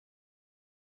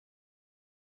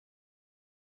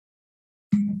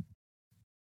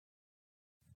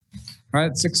All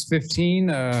right,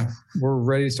 6:15. We're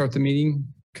ready to start the meeting.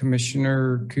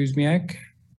 Commissioner Kuzmiak.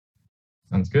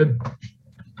 Sounds good.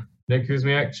 Nick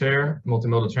Kuzmiak, Chair,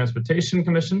 Multimodal Transportation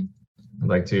Commission. I'd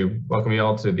like to welcome you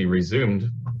all to the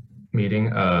resumed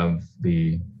meeting of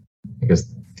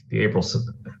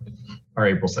our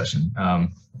April session.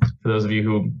 For those of you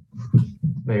who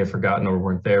may have forgotten or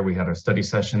weren't there, we had our study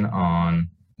session on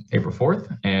April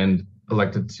 4th and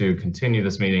elected to continue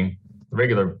this meeting, the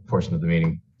regular portion of the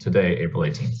meeting, today, April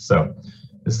 18th. So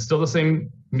this is still the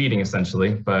same meeting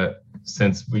essentially, but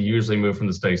since we usually move from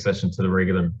the study session to the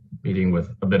regular meeting with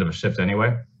a bit of a shift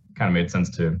anyway, kind of made sense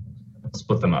to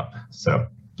split them up. So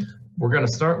we're going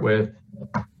to start with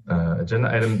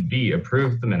agenda item B,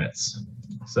 approve the minutes.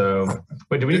 So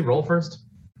wait, do we need roll first?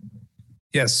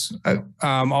 Yes,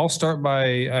 I'll start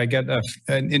by, I got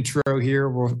an intro here.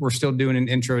 We're still doing an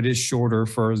intro. It is shorter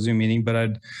for a Zoom meeting, but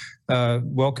I'd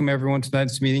welcome everyone to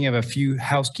tonight's meeting. I have a few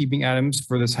housekeeping items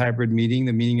for this hybrid meeting.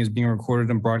 The meeting is being recorded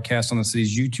and broadcast on the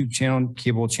city's YouTube channel,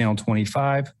 cable channel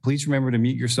 25. Please remember to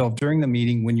mute yourself during the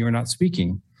meeting when you're not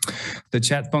speaking. The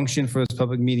chat function for this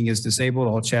public meeting is disabled.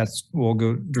 All chats will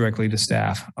go directly to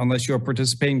staff. Unless you are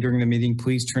participating during the meeting,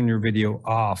 please turn your video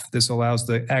off. This allows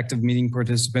the active meeting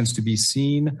participants to be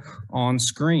seen on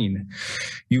screen.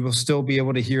 You will still be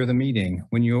able to hear the meeting.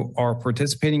 When you are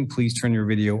participating, please turn your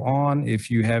video on. If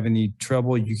you have any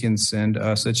trouble, you can send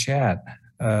us a chat.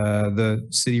 The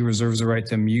city reserves the right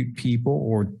to mute people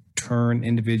or turn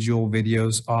individual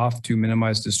videos off to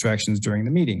minimize distractions during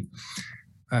the meeting.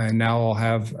 And now I'll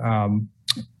have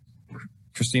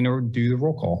Christina do the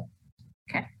roll call.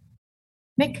 Okay.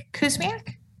 Nick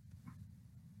Kuzmiak.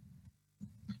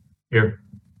 Here.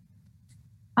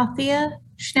 Althea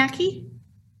Schnacky.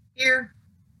 Here.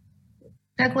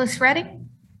 Douglas Redding.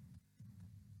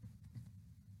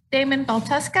 Damon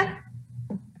Baltuska.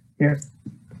 Here.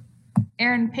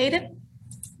 Aaron Payton.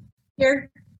 Here.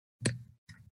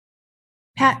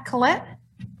 Pat Collette.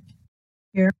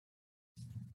 Here.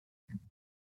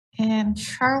 And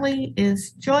Charlie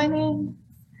is joining.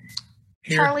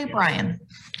 Here. Charlie Bryan.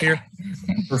 Here.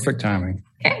 Perfect timing.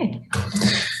 Okay.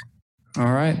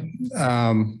 All right.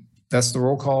 That's the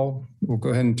roll call. We'll go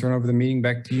ahead and turn over the meeting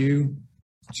back to you,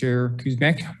 Chair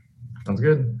Kuzmiak. Sounds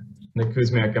good. Nick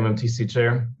Kuzmiak, MMTC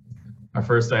Chair. Our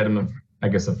first item of,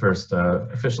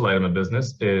 official item of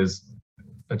business is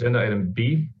agenda item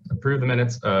B, approve the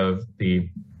minutes of the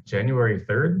January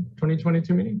 3rd,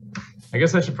 2022 meeting. I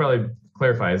guess I should probably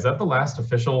clarify, is that the last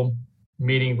official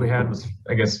meeting we had? Was,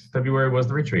 I guess February was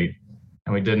the retreat,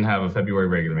 and we didn't have a February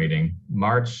regular meeting.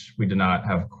 March, we did not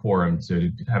have quorum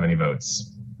to have any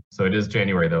votes. So it is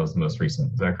January that was the most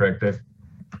recent. Is that correct, Dave?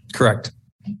 Correct.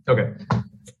 Okay.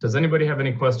 Does anybody have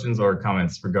any questions or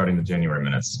comments regarding the January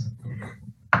minutes?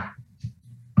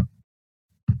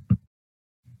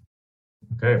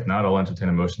 Okay, if not, I'll entertain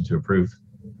a motion to approve.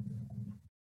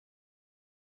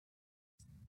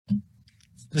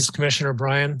 This is Commissioner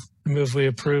Bryan. I move we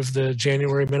approve the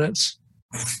January minutes.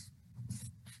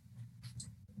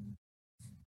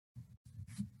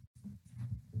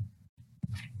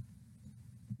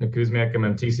 Nick Kuzmiak,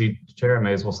 MMTC Chair, I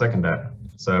may as well second that.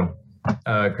 So,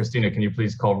 Christina, can you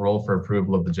please call roll for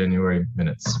approval of the January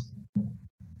minutes?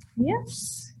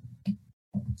 Yes.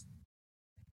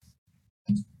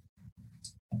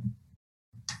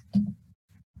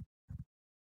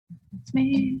 It's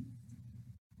me.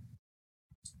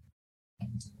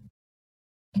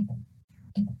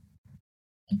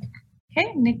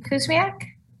 Okay, Nick Kuzmiak.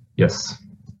 Yes.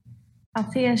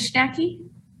 Althea Schnacky.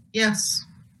 Yes.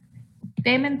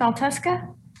 Damon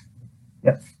Baltuska.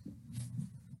 Yes.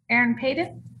 Aaron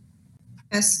Payton.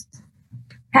 Yes.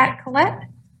 Pat Collette.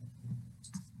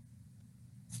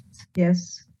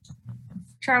 Yes.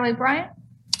 Charlie Bryan.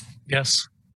 Yes.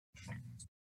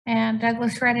 And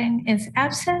Douglas Redding is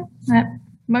absent. That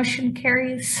motion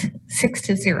carries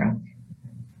 6-0.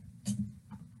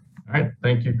 All right,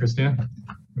 thank you, Christina.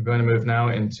 We're going to move now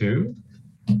into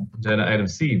agenda item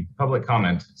C, public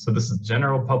comment. So this is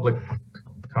general public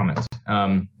comment.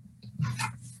 I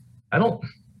don't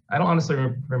honestly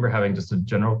remember having just a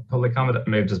general public comment. I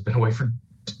may have just been away for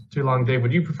too long. Dave,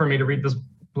 would you prefer me to read this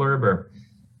blurb, or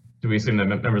do we assume that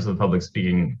members of the public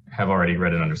speaking have already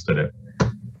read and understood it?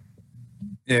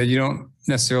 Yeah, you don't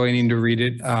necessarily need to read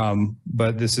it,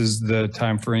 but this is the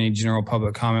time for any general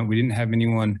public comment. We didn't have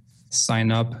anyone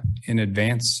sign up in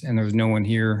advance, and there's no one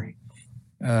here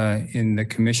in the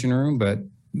commission room, but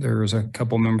there's a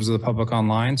couple members of the public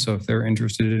online. So if they're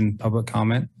interested in public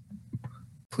comment,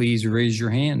 please raise your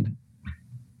hand.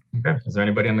 Okay, is there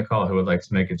anybody on the call who would like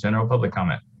to make a general public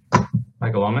comment?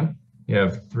 Michael Ullman, you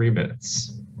have 3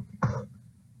 minutes.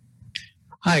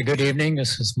 Hi, good evening.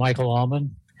 This is Michael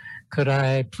Allman. Could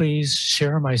I please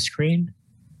share my screen?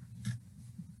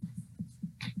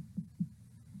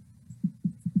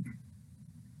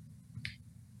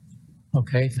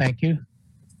 Okay, thank you.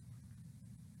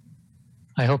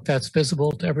 I hope that's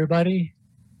visible to everybody.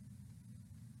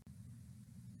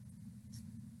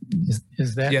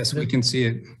 Is that? Yes, we can see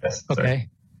it. Yes. Sorry.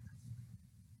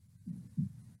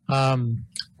 Okay.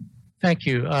 Thank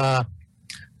you.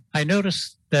 I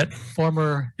noticed that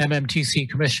former MMTC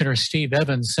Commissioner Steve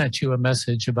Evans sent you a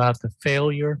message about the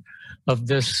failure of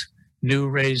this new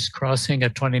raised crossing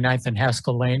at 29th and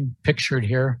Haskell Lane, pictured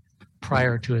here,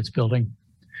 prior to its building.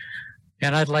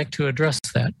 And I'd like to address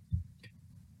that.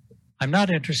 I'm not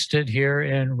interested here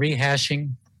in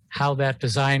rehashing how that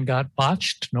design got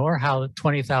botched, nor how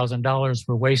 $20,000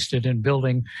 were wasted in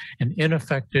building an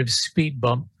ineffective speed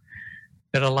bump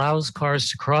that allows cars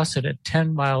to cross it at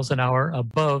 10 miles an hour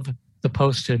above the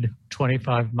posted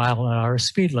 25-mile-an-hour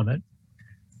speed limit.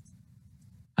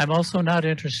 I'm also not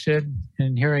interested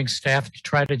in hearing staff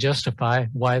try to justify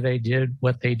why they did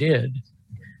what they did.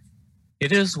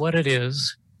 It is what it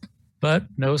is, but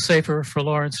no safer for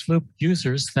Lawrence Loop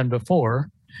users than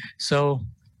before. So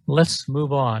let's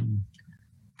move on.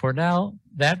 For now,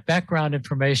 that background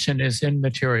information is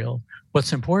immaterial.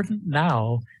 What's important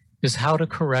now is how to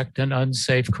correct an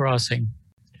unsafe crossing.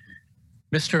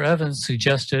 Mr. Evans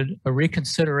suggested a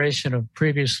reconsideration of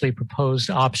previously proposed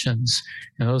options,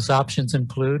 and those options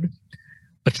include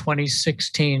a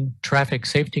 2016 Traffic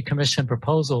Safety Commission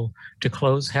proposal to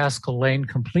close Haskell Lane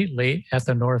completely at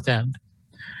the north end,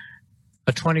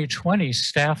 a 2020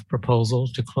 staff proposal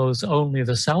to close only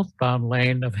the southbound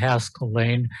lane of Haskell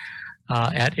Lane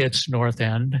at its north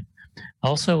end,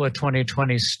 also a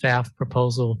 2020 staff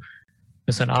proposal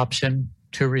as an option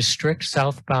to restrict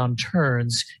southbound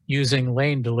turns using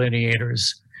lane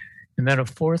delineators. And then a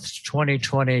fourth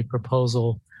 2020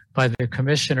 proposal by the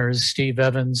commissioners, Steve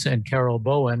Evans and Carol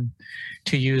Bowen,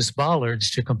 to use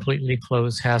bollards to completely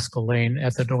close Haskell Lane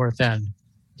at the north end.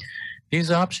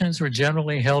 These options were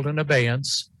generally held in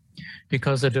abeyance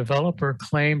because a developer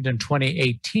claimed in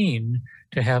 2018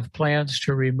 to have plans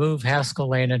to remove Haskell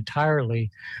Lane entirely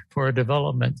for a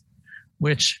development,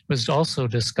 which was also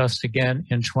discussed again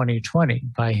in 2020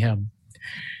 by him.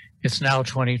 It's now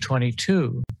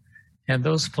 2022, and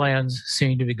those plans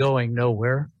seem to be going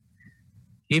nowhere.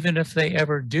 Even if they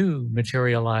ever do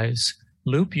materialize,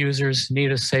 Loop users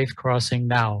need a safe crossing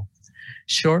now.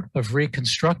 Short of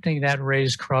reconstructing that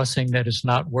raised crossing that is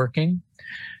not working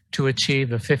to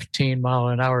achieve a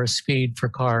 15-mile-an-hour speed for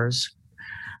cars,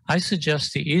 I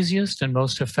suggest the easiest and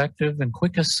most effective and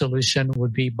quickest solution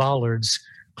would be bollards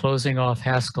closing off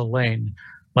Haskell Lane,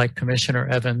 like Commissioner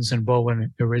Evans and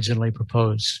Bowen originally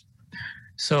proposed.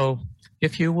 So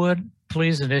if you would,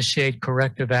 please initiate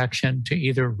corrective action to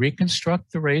either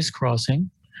reconstruct the raised crossing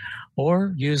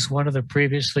or use one of the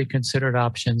previously considered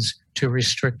options to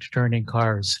restrict turning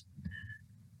cars.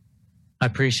 I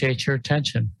appreciate your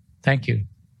attention. Thank you.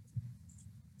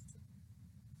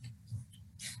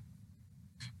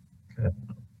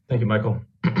 Thank you, Michael.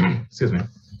 Excuse me.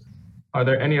 Are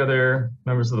there any other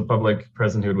members of the public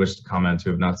present who would wish to comment who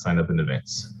have not signed up in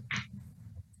advance?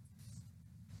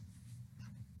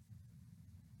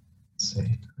 Let's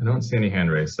see. I don't see any hand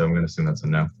raised, so I'm going to assume that's a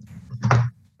no.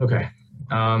 Okay.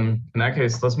 In that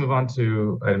case, let's move on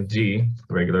to item G,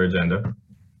 the regular agenda.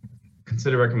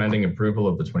 Consider recommending approval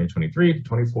of the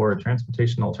 2023-24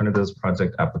 Transportation Alternatives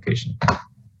Project application.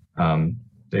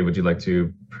 Dave, would you like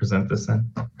to present this then?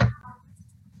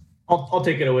 I'll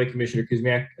take it away, Commissioner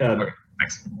Kuzmiak. Okay,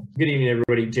 thanks. Good evening,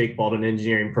 everybody. Jake Baldwin,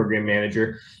 Engineering Program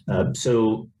Manager.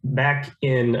 So back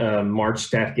in March,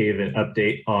 staff gave an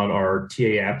update on our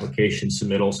TA application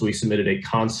submittal. So we submitted a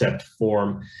concept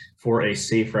form for a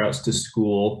Safe Routes to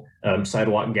School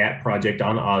sidewalk gap project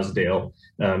on Osdale.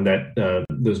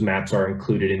 Those maps are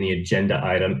included in the agenda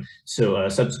item. So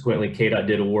subsequently, KDOT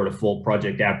did award a full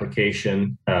project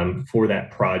application for that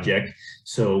project.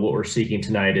 So what we're seeking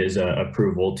tonight is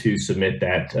approval to submit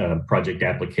that project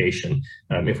application.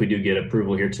 If we do get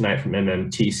approval here tonight from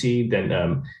MMTC,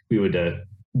 then we would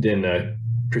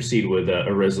proceed with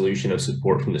a resolution of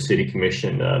support from the City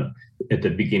Commission at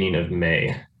the beginning of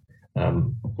May.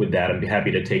 With that, I'd be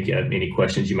happy to take any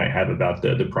questions you might have about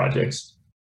the projects.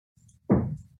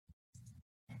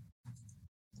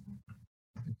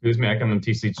 Kuzmiak,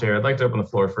 MMTC Chair. I'd like to open the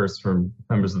floor first for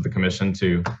members of the commission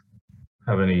to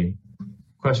have any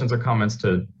questions or comments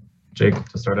to Jake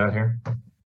to start out here.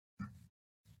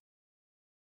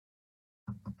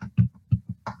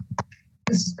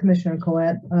 This is Commissioner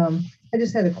Collette. I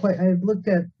just had I looked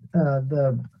at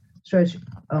the stretch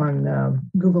on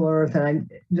Google Earth, and I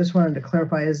just wanted to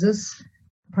clarify, is this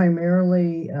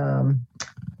primarily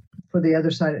for the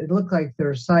other side? It looked like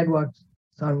there's sidewalks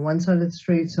on one side of the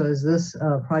street, so is this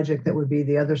a project that would be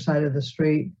the other side of the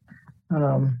street,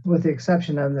 with the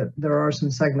exception of that there are some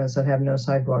segments that have no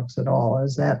sidewalks at all?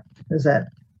 Is that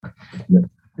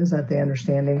the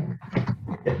understanding?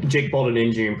 Jake Baldwin,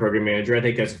 Engineering Program Manager. I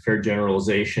think that's a fair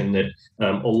generalization that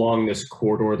along this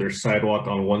corridor, there's sidewalk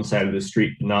on one side of the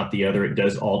street, not the other. It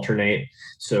does alternate.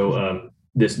 So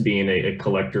this being a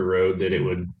collector road, that it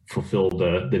would fulfill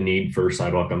the need for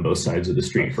sidewalk on both sides of the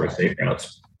street for safe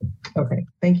routes. Okay,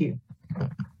 thank you.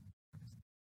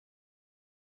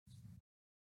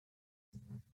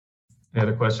 Any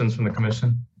other questions from the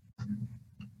commission?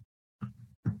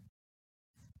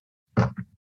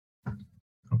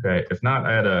 Okay, if not,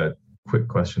 I had a quick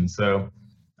question. So,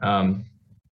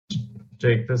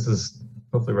 Jake, this is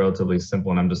hopefully relatively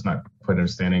simple and I'm just not quite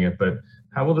understanding it, but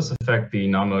how will this affect the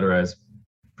non-motorized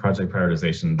project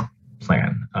prioritization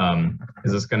plan?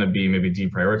 Is this going to be maybe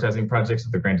deprioritizing projects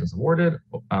if the grant is awarded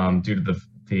due to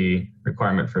the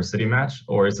requirement for a city match,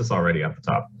 or is this already at the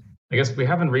top? I guess we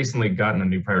haven't recently gotten a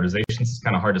new prioritization, so it's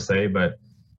kind of hard to say, but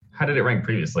how did it rank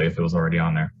previously if it was already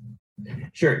on there?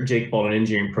 Sure, Jake Baldwin,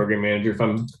 Engineering Program Manager. If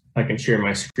I can share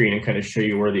my screen and kind of show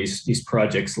you where these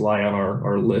projects lie on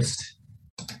our list.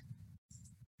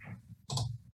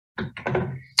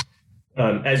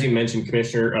 As you mentioned,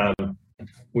 Commissioner,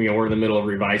 we're in the middle of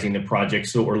revising the project,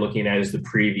 so what we're looking at is the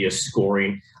previous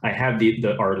scoring. I have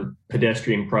our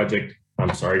pedestrian project.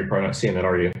 I'm sorry, you're probably not seeing that,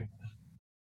 are you?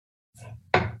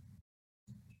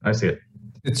 I see it.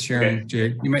 It's sharing, okay.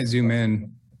 Jake. You might zoom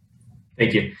in.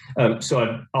 Thank you.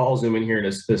 So I'll zoom in here in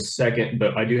a second,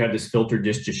 but I do have this filter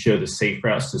just to show the safe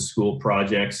routes to school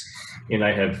projects. And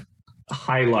I have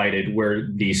highlighted where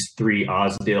these 3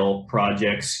 Osdale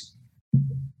projects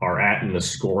are at in the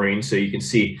scoring. So you can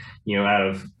see, out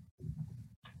of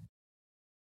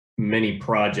many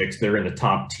projects, they're in the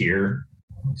top tier.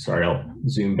 Sorry, I'll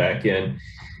zoom back in.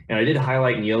 And I did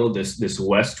highlight in yellow this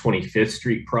West 25th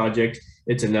Street project.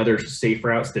 It's another safe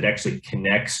routes that actually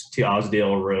connects to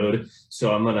Osdale Road.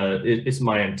 So it's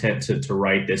my intent to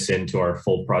write this into our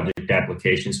full project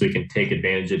application so we can take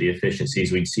advantage of the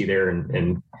efficiencies we'd see there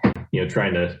and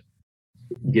trying to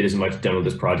get as much done with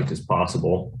this project as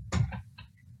possible.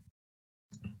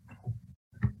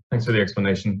 Thanks for the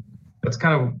explanation. That's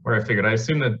kind of where I figured. I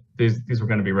assumed that these were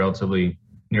going to be relatively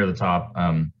near the top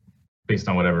based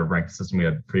on whatever ranking system we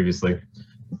had previously.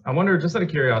 I wonder, just out of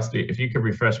curiosity, if you could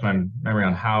refresh my memory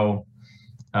on how,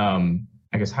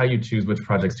 how you choose which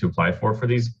projects to apply for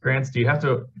these grants. Do you have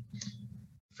to,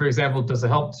 for example, does it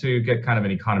help to get kind of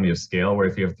an economy of scale where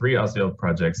if you have 3 Osdale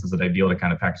projects, is it ideal to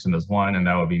kind of package them as one and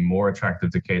that would be more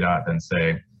attractive to KDOT than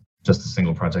say just a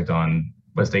single project on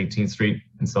West 18th Street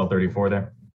and cell 34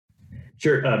 there?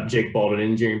 Sure, Jake Baldwin,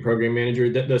 Engineering Program Manager.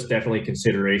 That's definitely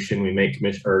consideration we make,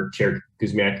 Chair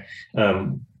Kuzmiak.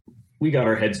 We got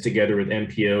our heads together with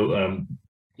MPO,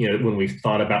 when we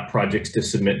thought about projects to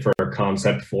submit for our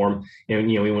concept form, and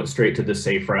we went straight to the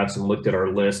safe routes and looked at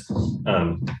our list.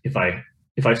 If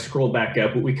I scroll back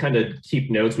up, we kind of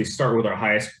keep notes. We start with our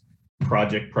highest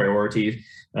project priorities.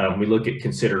 We look at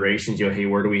considerations. Hey,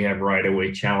 where do we have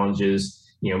right-of-way challenges?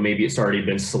 Maybe it's already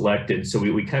been selected, so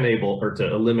we kind of able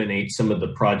to eliminate some of the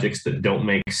projects that don't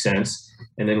make sense,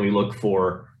 and then we look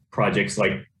for projects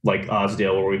like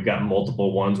Osdale, where we've got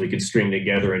multiple ones we could string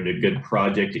together into a good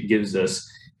project. It gives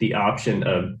us the option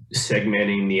of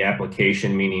segmenting the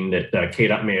application, meaning that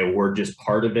KDOT may award just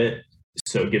part of it.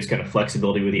 So it gives kind of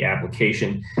flexibility with the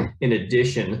application. In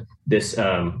addition, this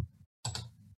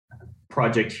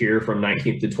project here from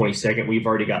 19th to 22nd, we've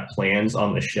already got plans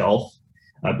on the shelf.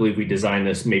 I believe we designed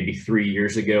this maybe 3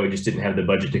 years ago. We just didn't have the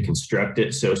budget to construct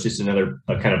it. So it's just another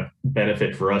kind of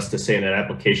benefit for us to say in that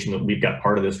application that we've got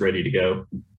part of this ready to go.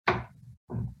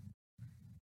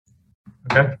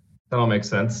 Okay, that all makes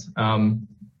sense. One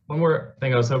more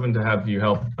thing I was hoping to have you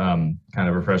help kind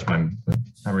of refresh my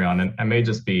memory on, and I may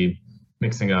just be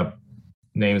mixing up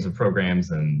names of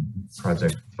programs and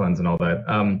project funds and all that.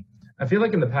 I feel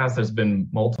like in the past there's been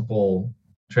multiple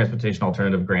transportation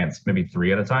alternative grants, maybe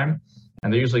 3 at a time.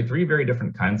 And they're usually 3 very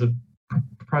different kinds of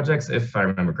projects, if I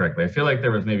remember correctly. I feel like there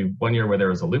was maybe one year where there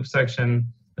was a loop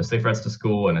section, a safe routes to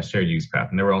school, and a shared use path,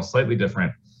 and they were all slightly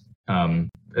different.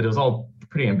 It was all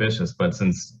pretty ambitious, but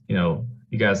since you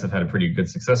guys have had a pretty good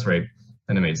success rate,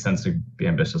 then it made sense to be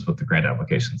ambitious with the grant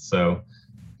applications. So,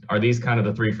 are these kind of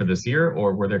the 3 for this year,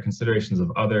 or were there considerations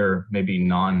of other maybe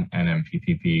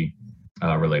non-NMPPP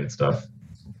related stuff?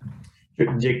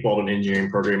 Jake Baldwin, Engineering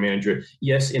Program Manager.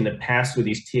 Yes, in the past with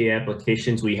these TA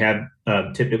applications, we have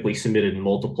typically submitted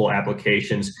multiple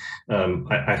applications.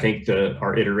 I think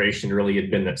our iteration really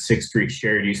had been that 6th Street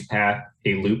shared use path,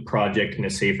 a loop project, and a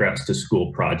safe routes to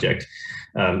school project.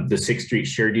 The 6th Street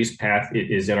shared use path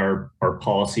is in our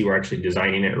policy. We're actually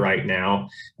designing it right now.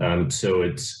 So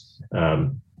it's,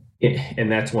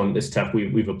 and that's one that's tough.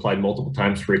 We've applied multiple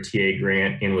times for a TA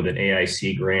grant and with an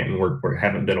AIC grant, and we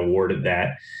haven't been awarded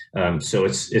that. So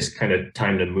it's kind of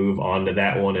time to move on to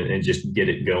that one and just get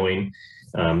it going.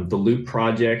 The loop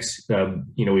projects,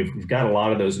 we've got a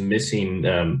lot of those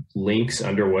missing links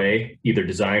underway, either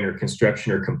design or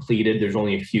construction or completed. There's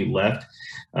only a few left.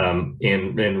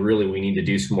 And really we need to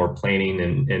do some more planning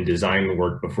and design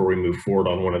work before we move forward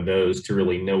on one of those to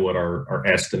really know what our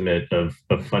estimate of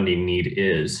funding need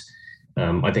is.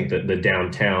 I think that the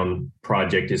downtown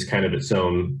project is kind of its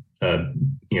own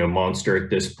monster at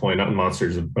this point. Not monster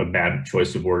is a bad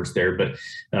choice of words there, but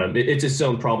it's its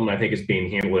own problem. I think it's being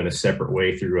handled in a separate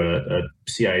way through a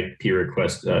CIP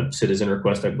request, citizen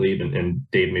request, I believe,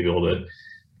 and Dave may be able to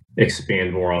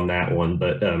expand more on that one.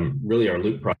 But really our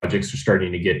loop projects are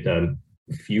starting to get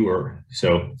fewer.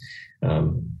 So I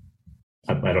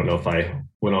don't know if I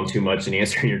went on too much in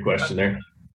answering your question there.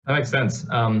 That makes sense.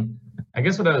 I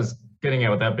guess what I was getting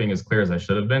at without being as clear as I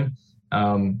should have been,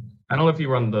 I don't know if you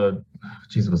were on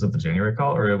was it the January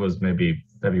call or it was maybe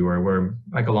February, where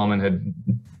Michael Lallman had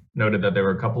noted that there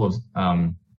were a couple of,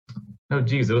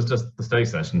 it was just the study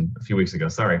session a few weeks ago,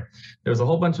 sorry. There was a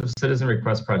whole bunch of citizen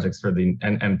request projects for the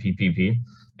NMPPP,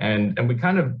 and we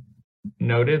kind of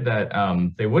noted that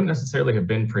they wouldn't necessarily have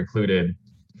been precluded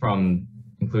from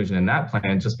inclusion in that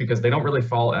plan just because they don't really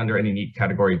fall under any neat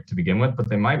category to begin with, but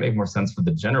they might make more sense for the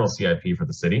general CIP for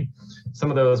the city. Some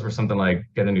of those were something like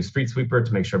get a new street sweeper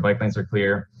to make sure bike lanes are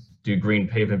clear, do green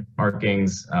pavement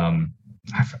markings.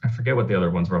 I forget what the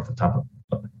other ones were off the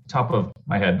top of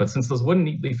my head, but since those wouldn't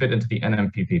neatly fit into the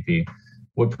NMPPP,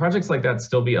 would projects like that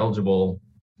still be eligible,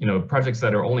 projects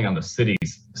that are only on the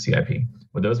city's CIP,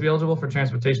 would those be eligible for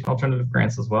transportation alternative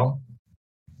grants as well?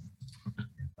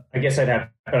 I guess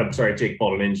Jake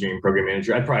Baldwin, Engineering Program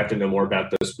Manager. I'd probably have to know more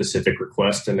about those specific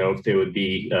requests to know if they would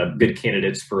be good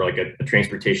candidates for like a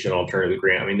transportation alternative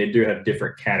grant. I mean, they do have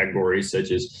different categories,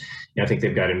 such as, I think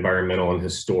they've got environmental and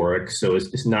historic. So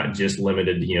it's not just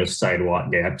limited to,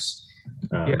 sidewalk gaps.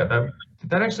 That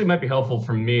actually might be helpful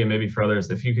for me and maybe for others.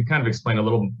 If you could kind of explain a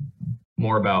little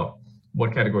more about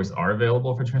what categories are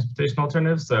available for transportation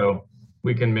alternatives, so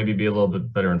we can maybe be a little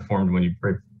bit better informed when you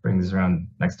bring these around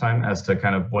next time as to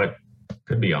kind of what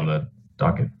could be on the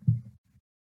docket.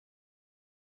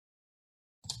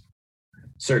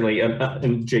 Certainly,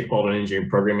 I'm Jake Baldwin, Engineering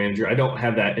Program Manager. I don't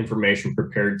have that information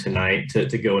prepared tonight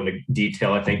to go into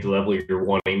detail, I think, the level you're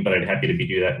wanting, but I'd happy to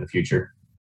do that in the future.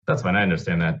 That's fine, I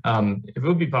understand that. If it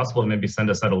would be possible to maybe send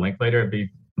us out a link later, it'd be at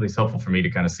least helpful for me to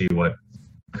kind of see what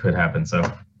could happen. So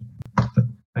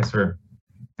thanks for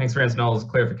answering all those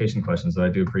clarification questions. I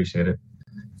do appreciate it.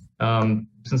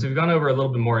 Since we've gone over a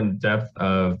little bit more in depth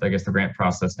of, I guess, the grant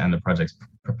process and the projects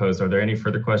proposed, are there any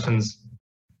further questions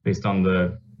based on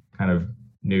the kind of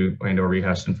new and or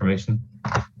rehashed information?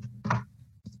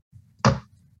 Okay,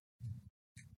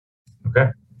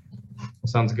 well,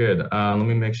 sounds good. Let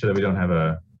me make sure that we don't have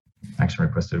a action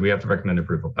requested. We have to recommend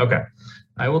approval. Okay,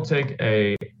 I will take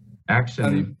a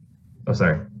action. Oh,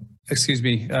 sorry. Excuse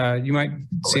me. You might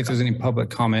see if there's any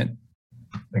public comment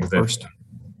first.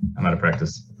 I'm out of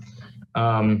practice.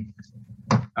 All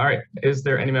right. Is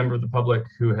there any member of the public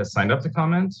who has signed up to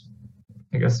comment?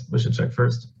 I guess we should check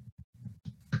first.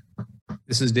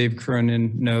 This is Dave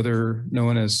Cronin. No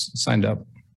one has signed up.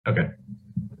 Okay.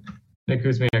 Nick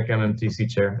Kuzmiak, MMTC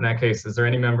Chair. In that case, is there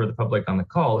any member of the public on the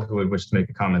call who would wish to make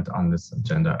a comment on this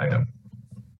agenda item?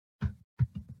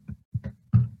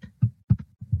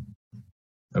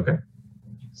 Okay.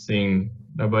 Seeing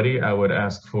nobody, I would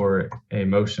ask for a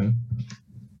motion,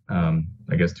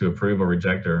 I guess, to approve or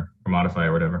reject or modify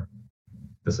or whatever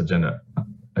this agenda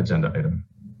item.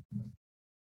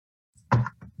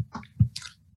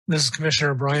 This is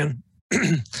Commissioner Bryan.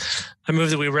 I move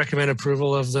that we recommend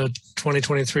approval of the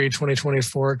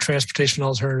 2023-2024 Transportation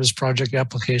Alternatives Project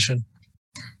application.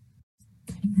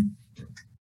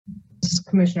 This is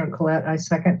Commissioner Collette. I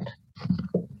second.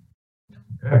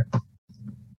 Okay.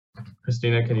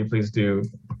 Christina, can you please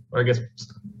I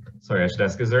should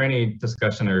ask, is there any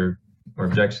discussion or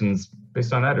objections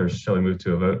based on that, or shall we move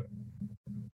to a vote?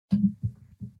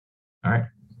 All right.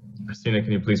 Christina,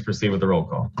 can you please proceed with the roll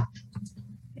call?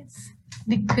 Yes.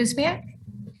 Nick Kuzmiak,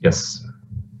 Yes.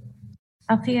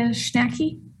 Althea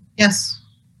Schnacke, Yes.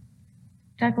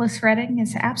 Douglas Redding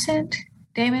is absent.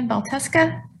 Damon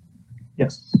Baltuska,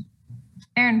 Yes.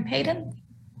 Aaron Payton,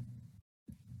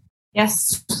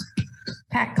 Yes.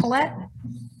 Pat Collette,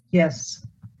 Yes.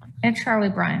 and Charlie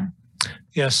Bryan.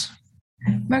 Yes.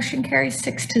 Motion carries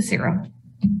 6-0.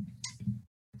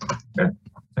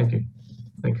 Thank you.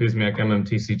 Thank you, Kuzmiak,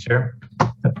 MMTC Chair.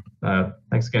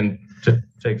 Thanks again,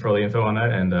 Jake, for all the info on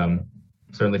that, and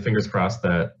certainly fingers crossed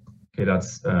that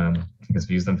KDOT's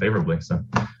views them favorably. So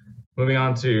moving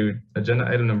on to agenda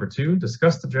item number 2,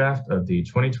 discuss the draft of the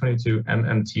 2022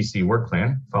 MMTC work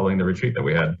plan following the retreat that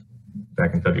we had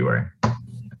back in February.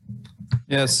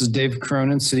 Yeah, this is Dave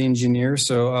Cronin, city engineer.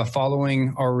 So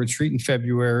following our retreat in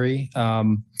February,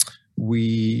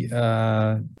 we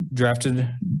drafted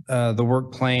the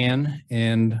work plan,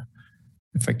 and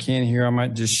if I can here, I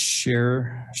might just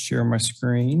share my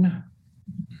screen.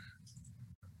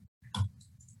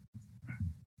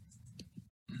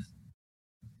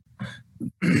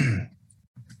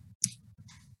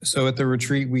 So at the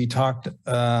retreat, we talked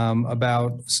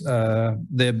about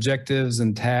the objectives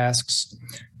and tasks.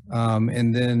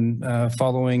 And then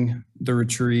following the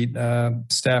retreat,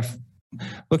 staff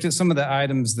looked at some of the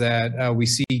items that we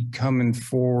see coming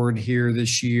forward here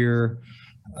this year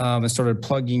and started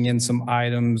plugging in some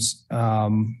items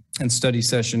and study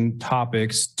session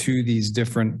topics to these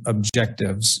different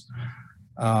objectives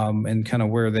and kind of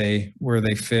where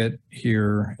they fit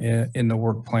here in the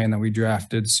work plan that we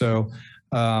drafted. So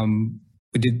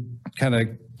we did kind of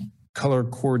color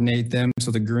coordinate them.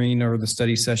 So the green are the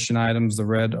study session items, the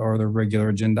red are the regular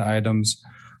agenda items.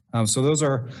 So those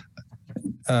are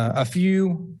a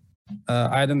few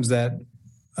items that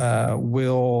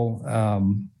will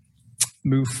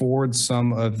move forward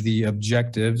some of the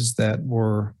objectives that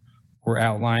were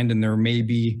outlined, and there may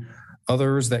be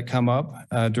others that come up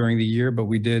during the year, but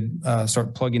we did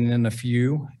start plugging in a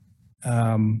few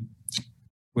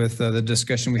with the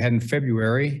discussion we had in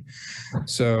February.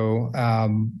 So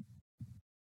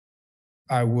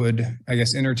I would, I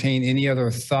guess, entertain any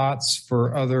other thoughts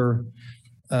for other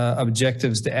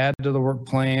objectives to add to the work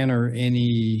plan, or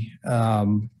any,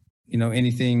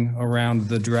 anything around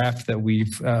the draft that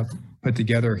we've put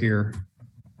together here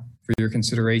for your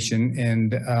consideration.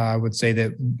 And I would say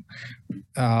that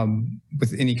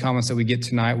with any comments that we get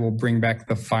tonight, we'll bring back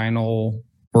the final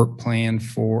work plan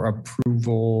for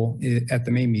approval at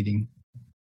the May meeting.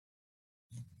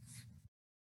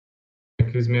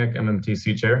 Kuzmiak,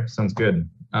 MMTC Chair. Sounds good.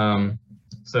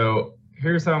 So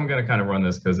here's how I'm going to kind of run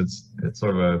this, because it's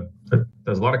sort of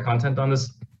there's a lot of content on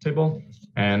this table,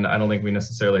 and I don't think we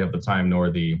necessarily have the time nor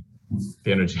the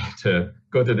energy to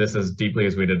go through this as deeply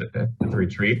as we did at the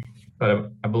retreat.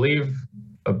 But I believe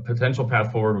a potential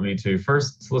path forward would be to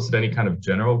first solicit any kind of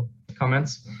general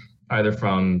comments, either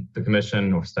from the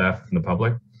commission or staff from the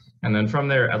public. And then from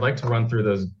there, I'd like to run through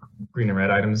those green and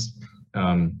red items.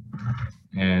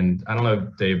 And I don't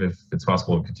know, Dave, if it's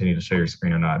possible to continue to share your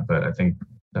screen or not, but I think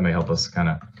that may help us kind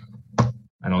of,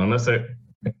 I don't know,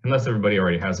 unless everybody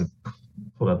already has it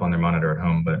pulled up on their monitor at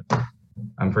home, but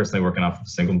I'm personally working off of a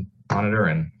single monitor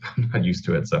and I'm not used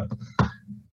to it. So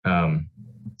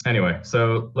anyway,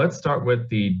 so let's start with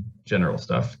the general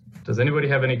stuff. Does anybody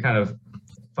have any kind of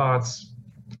thoughts,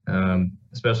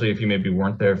 especially if you maybe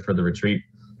weren't there for the retreat,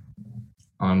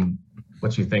 on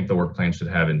what you think the work plan should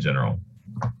have in general?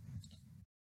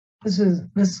 This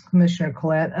is Commissioner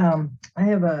Collette. I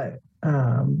have a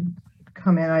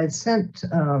comment. I had sent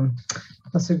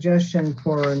a suggestion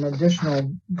for an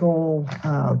additional goal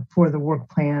for the work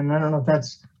plan. I don't know if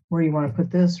that's where you want to put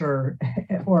this, or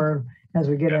as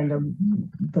we get into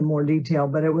the more detail,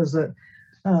 but it was to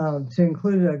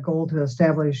include a goal to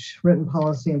establish written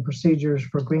policy and procedures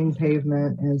for green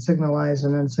pavement and signalized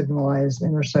and unsignalized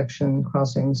intersection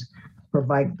crossings for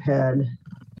bike ped.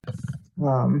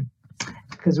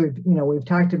 Because we've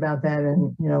talked about that,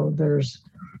 and there's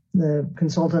the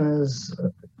consultant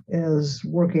is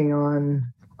working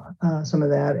on some of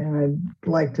that, and I'd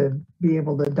like to be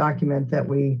able to document that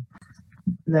we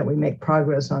make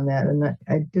progress on that. And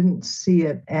I didn't see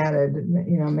it added.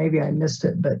 Maybe I missed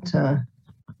it, but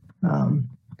I'd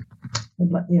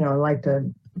like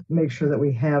to make sure that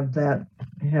we have that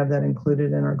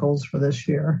included in our goals for this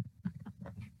year.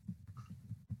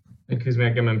 Excuse me,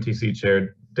 MMTC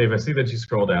Chair. Dave, I see that you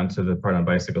scroll down to the part on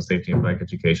bicycle safety and bike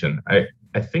education. I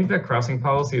think that crossing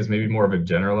policy is maybe more of a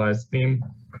generalized theme,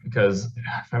 because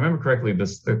if I remember correctly,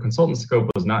 the consultant scope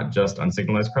was not just on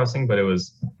signalized crossing, but it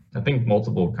was, I think,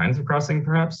 multiple kinds of crossing,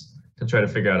 perhaps, to try to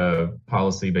figure out a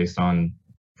policy based on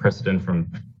precedent from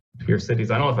peer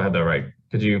cities. I don't know if I had that right.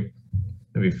 Could you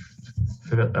maybe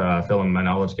fill in my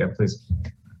knowledge gap, please?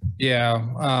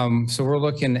 Yeah, so we're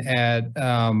looking at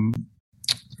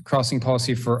crossing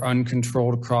policy for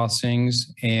uncontrolled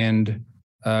crossings and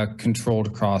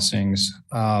controlled crossings.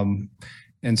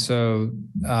 And so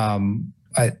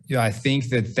I think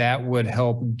that would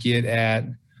help get at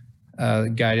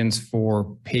guidance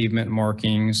for pavement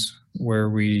markings where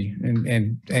we,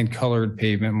 and colored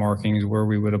pavement markings where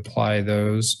we would apply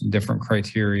those different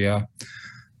criteria.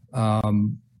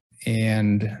 And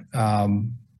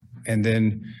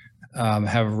then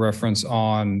have a reference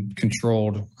on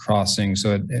controlled crossing.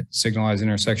 So it signalized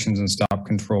intersections and stop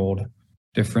controlled,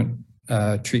 different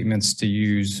treatments to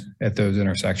use at those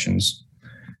intersections.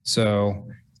 So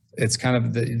it's kind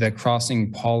of the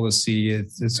crossing policy.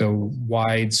 It's a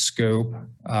wide scope.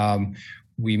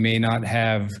 We may not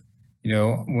have,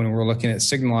 when we're looking at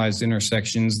signalized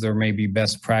intersections, there may be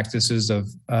best practices of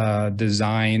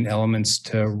design elements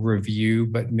to review,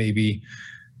 but maybe,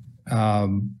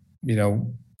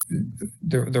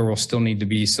 there will still need to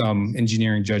be some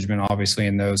engineering judgment, obviously,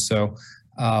 in those. So,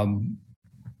 I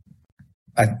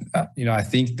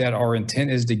think that our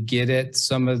intent is to get at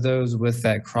some of those with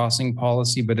that crossing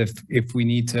policy. But if we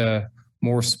need to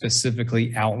more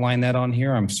specifically outline that on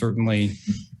here, I'm certainly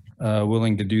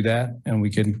willing to do that, and we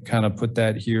can kind of put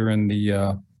that here in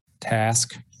the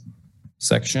task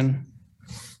section.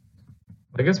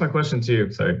 I guess my question to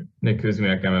you, sorry, Nick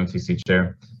Kuzmiak, MMTC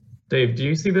Chair. Dave, do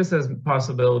you see this as a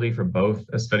possibility for both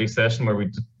a study session where we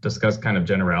discuss kind of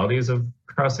generalities of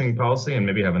crossing policy and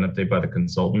maybe have an update by the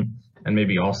consultant, and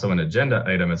maybe also an agenda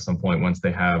item at some point once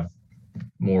they have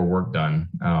more work done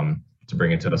to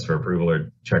bring it to us for approval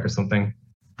or check or something?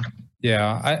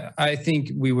 Yeah, I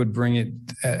think we would bring it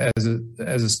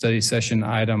as a study session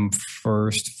item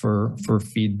first for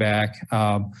feedback.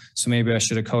 So maybe I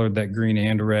should have colored that green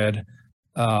and red.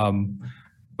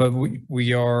 But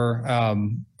we are,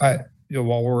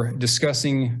 while we're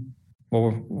discussing,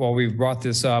 while we've brought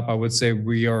this up, I would say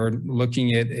we are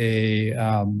looking at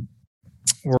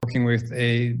working with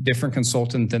a different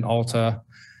consultant than Alta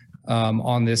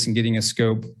on this and getting a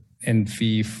scope and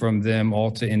fee from them.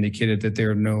 Alta indicated that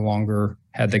they no longer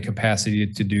had the capacity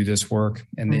to do this work,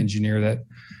 and the engineer that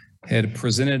had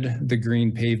presented the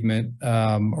green pavement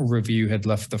review had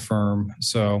left the firm.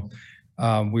 So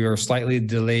we are slightly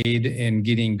delayed in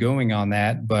getting going on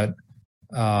that, but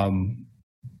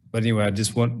anyway, I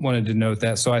just wanted to note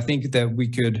that. So I think that we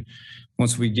could,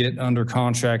 once we get under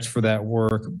contract for that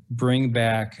work, bring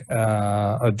back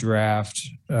a draft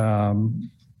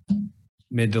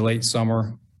mid to late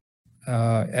summer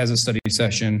as a study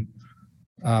session,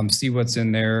 see what's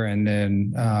in there, and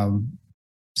then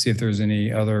see if there's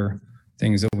any other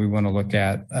things that we want to look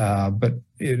at. But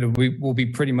we will be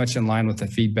pretty much in line with the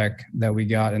feedback that we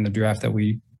got in the draft that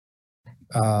we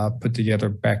put together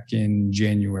back in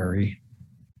January.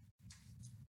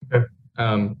 Okay.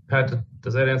 Pat,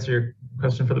 does that answer your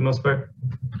question for the most part?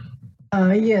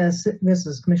 Yes, this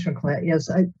is Commissioner Collette. Yes,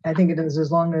 I think it is,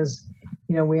 as long as,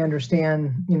 we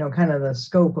understand, kind of the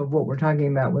scope of what we're talking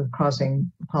about with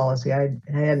crossing policy. I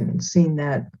hadn't seen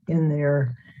that in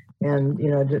there. And,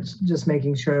 just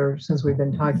making sure, since we've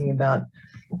been talking about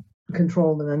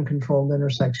controlled and uncontrolled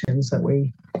intersections, that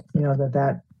we,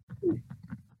 that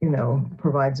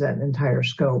provides that entire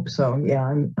scope. So yeah,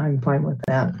 I'm fine with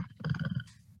that.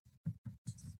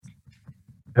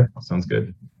 Okay, sounds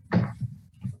good.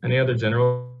 Any other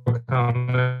general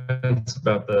comments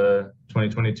about the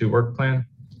 2022 work plan?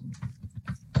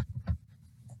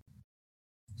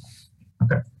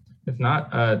 Okay. If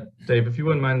not, Dave, if you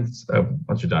wouldn't mind,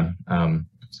 once you're done,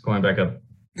 just going back up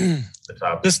the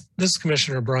top. This is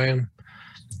Commissioner Bryan.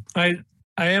 I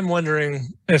am wondering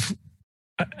if,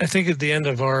 I think at the end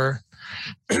of our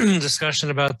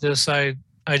discussion about this,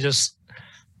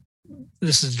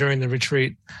 this is during the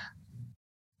retreat,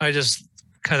 I just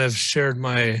kind of shared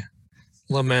my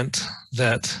lament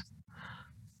that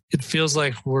it feels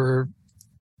like we're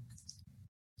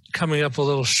coming up a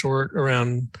little short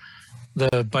around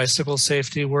the bicycle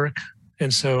safety work.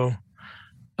 And so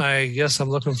I guess I'm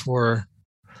looking for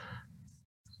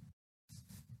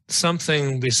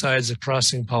something besides a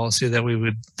crossing policy that we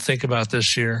would think about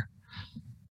this year.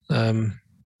 I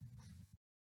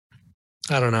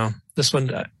don't know. This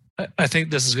one, I think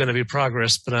this is going to be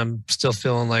progress, but I'm still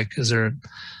feeling like, is there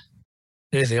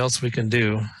anything else we can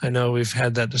do? I know we've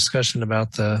had that discussion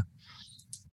about the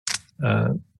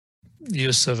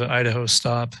use of an Idaho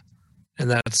stop, and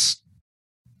that's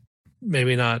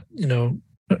maybe not,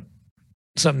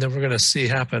 something that we're going to see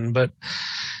happen, but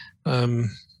I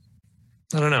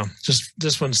don't know. Just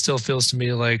this one still feels to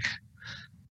me like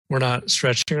we're not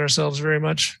stretching ourselves very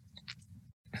much.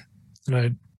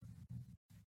 And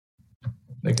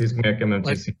Nick Kuzmiak,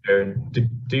 MMTC Chair.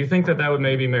 Do you think that would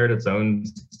maybe merit its own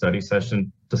study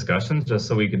session discussion, just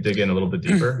so we could dig in a little bit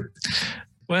deeper?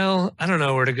 Well, I don't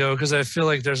know where to go because I feel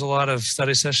like there's a lot of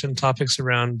study session topics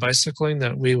around bicycling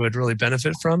that we would really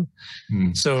benefit from.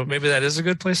 So maybe that is a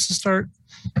good place to start,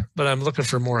 but I'm looking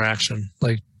for more action.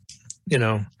 Like,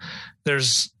 the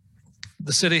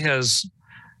city has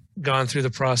gone through the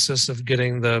process of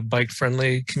getting the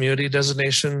bike-friendly community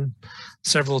designation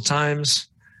several times,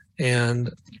 and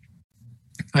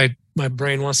my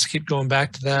brain wants to keep going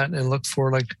back to that and look for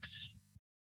like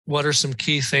what are some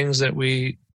key things that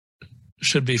we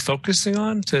should be focusing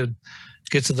on to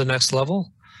get to the next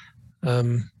level.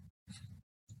 I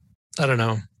don't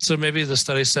know. So maybe the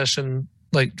study session,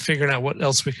 like figuring out what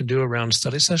else we can do around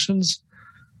study sessions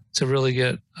to really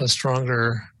get a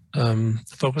stronger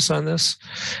focus on this.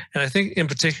 And I think in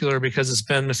particular, because it's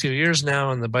been a few years now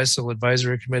and the Bicycle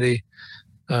Advisory Committee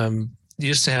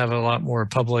used to have a lot more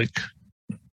public,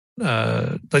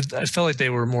 like I felt like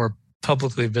they were more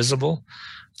publicly visible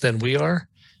than we are,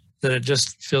 that it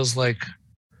just feels like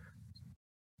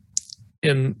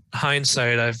in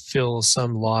hindsight, I feel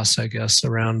some loss, I guess,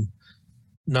 around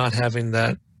not having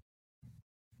that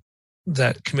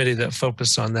committee that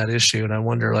focused on that issue. And I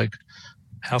wonder, like,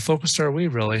 how focused are we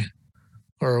really?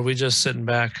 Or are we just sitting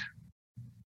back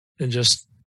and just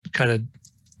kind of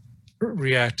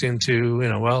reacting to,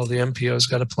 well, the MPO's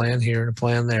got a plan here and a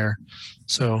plan there.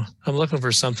 So I'm looking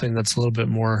for something that's a little bit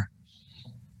more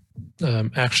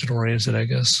action oriented, I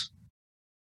guess.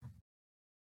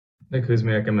 Nick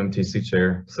Kuzmiak, MMTC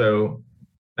chair. So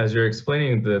as you're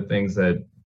explaining the things that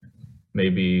may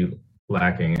be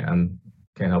lacking, I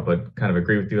can't help but kind of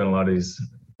agree with you on a lot of these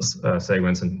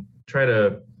segments and try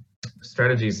to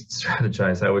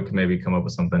strategize how we can maybe come up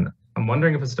with something. I'm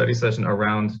wondering if a study session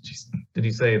around, did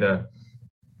you say that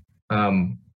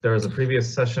there was a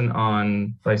previous session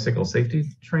on bicycle safety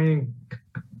training?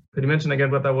 Could you mention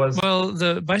again what that was? Well,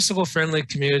 the bicycle friendly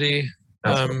community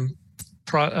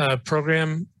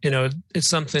program, it's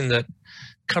something that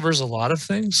covers a lot of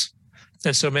things.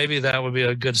 And so maybe that would be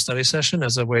a good study session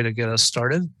as a way to get us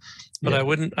started. But yeah.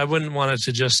 I wouldn't want it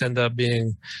to just end up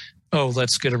being,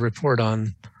 let's get a report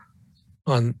on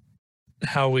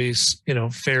how we,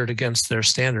 fared against their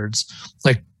standards.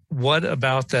 Like, what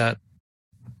about that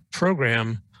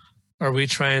program are we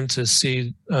trying to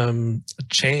see a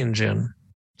change in?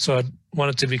 So I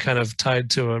want it to be kind of tied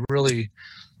to a really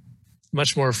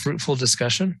much more fruitful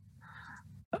discussion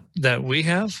that we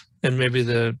have, and maybe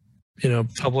the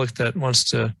public that wants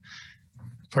to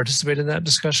participate in that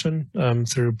discussion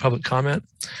through public comment.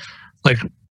 Like,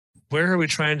 where are we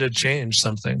trying to change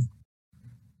something?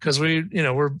 Because we've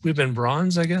been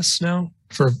bronze, I guess, now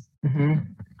for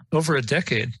over a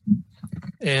decade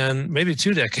and maybe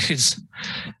 2 decades.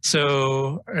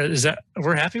 So is that,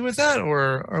 we're happy with that,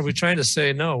 or are we trying to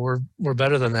say, no, we're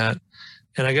better than that?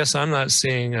 And I guess I'm not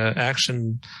seeing an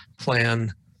action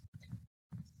plan.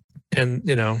 And,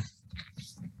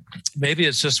 maybe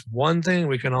it's just one thing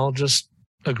we can all just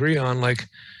agree on, like,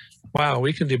 wow,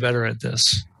 we can do better at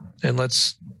this. And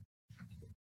let's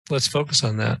focus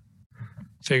on that,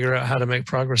 figure out how to make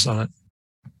progress on it.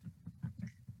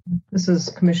 This is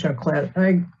Commissioner Klett.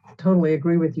 I totally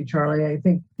agree with you, Charlie. I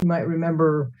think you might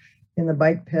remember in the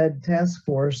Bike Ped task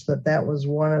force that was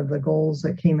one of the goals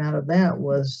that came out of that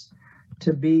was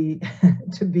to be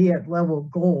at level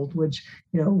gold, which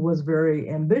was very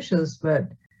ambitious,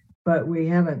 but we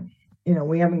haven't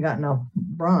gotten off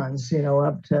bronze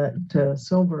up to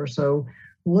silver. So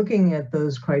looking at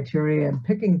those criteria and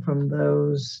picking from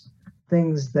those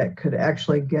things that could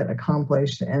actually get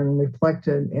accomplished and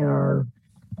reflected in our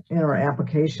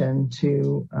application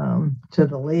to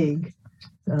the league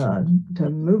to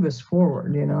move us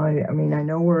forward. I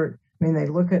know they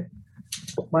look at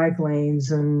bike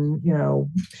lanes and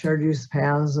shared use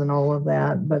paths and all of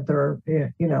that, but they're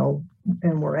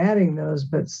and we're adding those,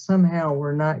 but somehow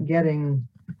we're not getting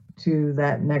to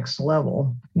that next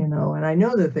level. And I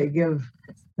know that they give,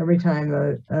 every time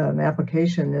an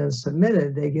application is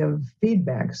submitted, they give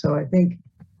feedback. So I think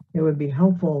it would be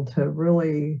helpful to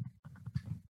really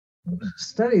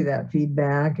study that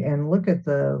feedback and look at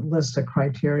the list of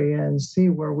criteria and see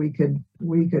where we could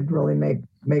really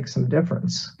make some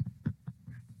difference.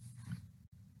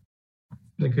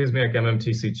 Nick Kuzmiak,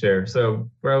 MMTC chair. So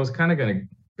where I was kind of going to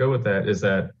go with that is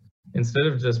that instead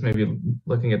of just maybe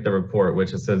looking at the report,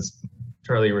 which it says,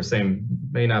 Charlie, you were saying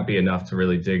may not be enough to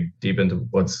really dig deep into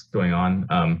what's going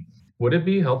on. Would it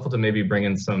be helpful to maybe bring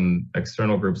in some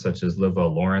external groups such as Live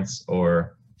Well Lawrence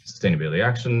or Sustainability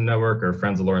Action Network or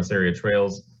Friends of Lawrence Area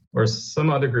Trails or some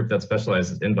other group that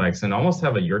specializes in bikes and almost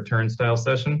have a your turn style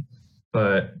session,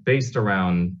 but based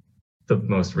around the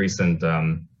most recent,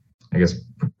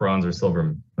 bronze or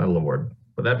silver medal award?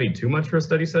 Would that be too much for a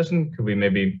study session? Could we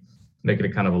maybe make it a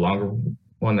kind of a longer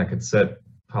one that could set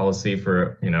policy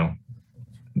for,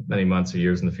 many months or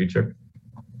years in the future?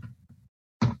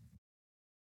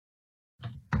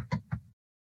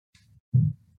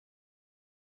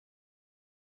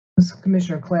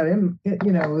 Commissioner Collette,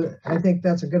 I think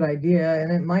that's a good idea,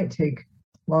 and it might take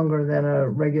longer than a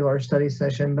regular study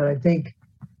session, but I think,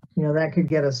 that could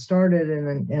get us started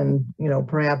and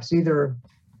perhaps either,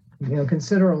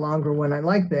 consider a longer one. I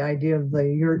like the idea of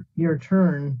your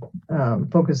turn,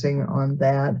 focusing on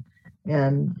that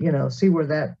and, see where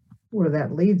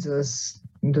that leads us,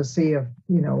 and to see if,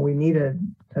 we need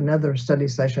another study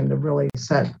session to really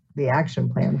set the action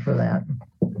plan for that.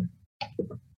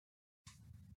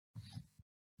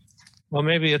 Well,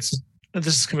 maybe this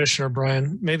is Commissioner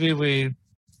Bryan. Maybe we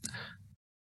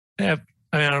have,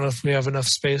 I don't know if we have enough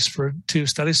space for 2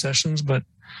 study sessions, but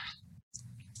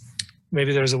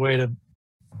maybe there's a way to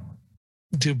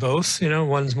do both.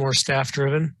 One's more staff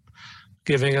driven,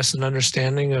 giving us an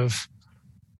understanding of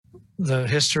the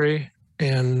history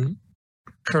and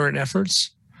current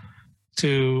efforts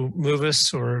to move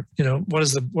us, or, what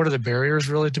are the barriers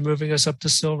really to moving us up to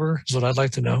silver is what I'd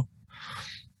like to know.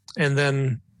 And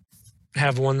then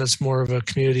have one that's more of a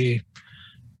community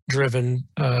driven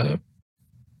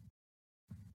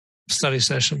study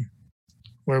session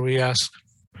where we ask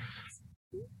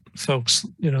folks,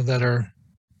 that are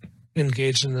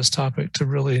engaged in this topic to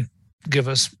really give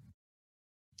us,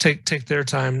 take their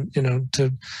time,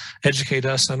 to educate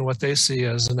us on what they see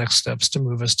as the next steps to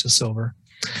move us to silver.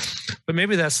 But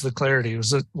maybe that's the clarity.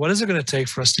 What is it going to take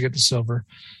for us to get to silver?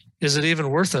 Is it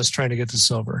even worth us trying to get to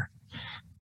silver?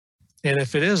 And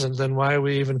if it isn't, then why are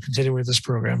we even continuing with this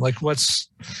program?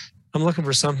 I'm looking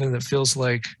for something that feels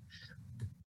like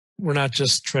we're not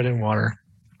just treading water.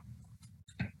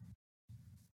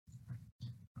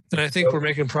 And I think we're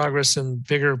making progress in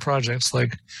bigger projects,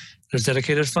 like there's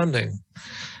dedicated funding.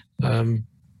 I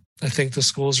think the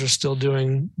schools are still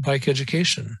doing bike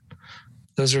education.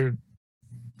 Those are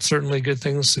certainly good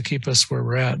things to keep us where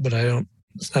we're at, but I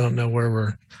don't know where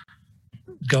we're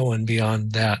going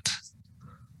beyond that.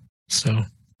 So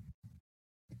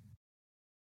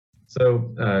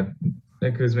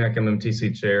Nick Kuzmiak,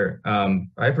 MMTC chair.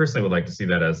 I personally would like to see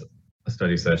that as a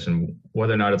study session.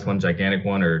 Whether or not it's one gigantic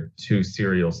one or 2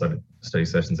 serial study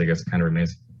sessions, I guess kind of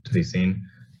remains to be seen.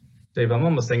 Dave, I'm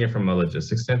almost thinking from a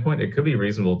logistics standpoint, it could be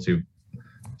reasonable to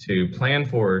plan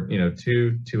for, 2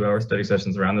 2-hour study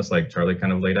sessions around this, like Charlie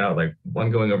kind of laid out, like one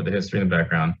going over the history and the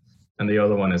background, and the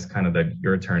other one is kind of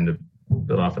your turn to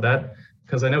build off of that.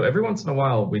 Because I know every once in a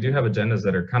while we do have agendas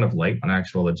that are kind of light on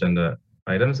actual agenda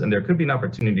items, and there could be an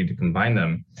opportunity to combine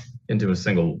them into a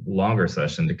single longer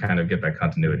session to kind of get that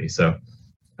continuity. So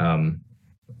I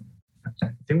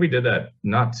think we did that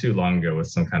not too long ago with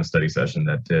some kind of study session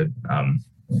that did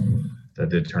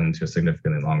turn into a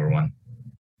significantly longer one.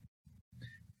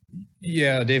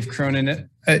 Yeah, Dave Cronin,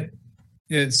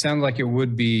 it sounds like it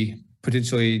would be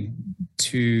potentially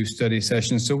 2 study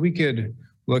sessions. So we could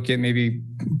look at maybe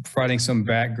providing some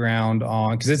background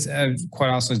on, because it's quite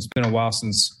honestly, it's been a while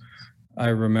since I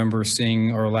remember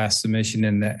seeing our last submission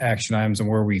and the action items and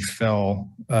where we fell.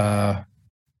 I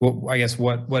guess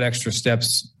what extra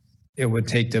steps it would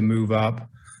take to move up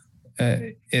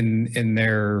in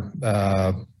their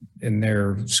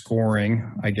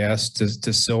scoring, I guess,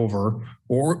 to silver,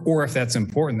 or if that's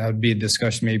important, that would be a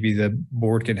discussion maybe the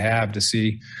board could have to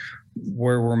see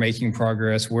where we're making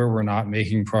progress, where we're not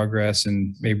making progress,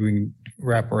 and maybe we can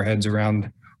wrap our heads around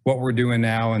what we're doing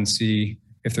now and see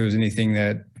if there's anything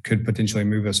that could potentially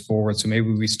move us forward. So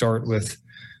maybe we start with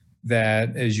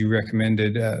that, as you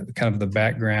recommended, kind of the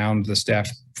background, the staff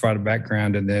provided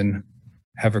background, and then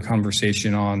have a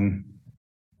conversation on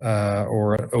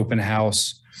or an open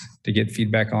house to get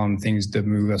feedback on things to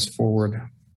move us forward.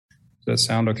 Does that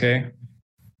sound okay?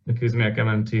 Nick Kuzmiak,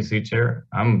 MMTC chair.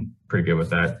 I'm pretty good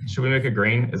with that. Should we make a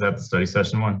green? Is that the study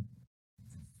session one?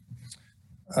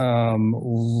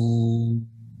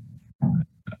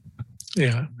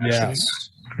 Yeah. Yes.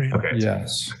 Great. Okay.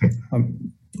 Yes.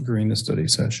 I'm agreeing to study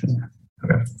session.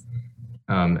 Okay.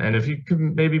 And if you could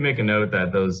maybe make a note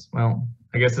that those, well,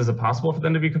 I guess, is it possible for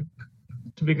them to be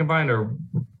combined, or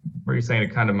were you saying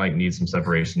it kind of might need some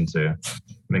separation to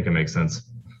make it make sense?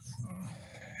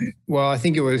 Well, I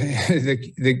think it would.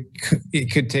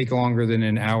 It could take longer than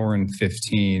an hour and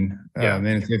 15. Yeah.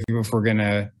 And if we're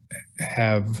gonna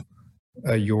have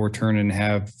your turn and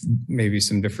have maybe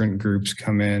some different groups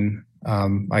come in,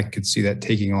 I could see that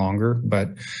taking longer. But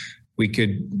we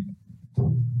could,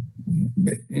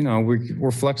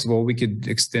 we're flexible. We could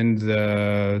extend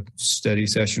the study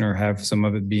session or have some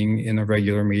of it being in a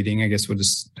regular meeting. I guess we'll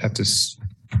just have to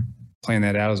plan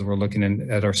that out as we're looking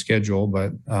at our schedule.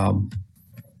 But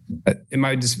it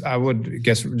might I would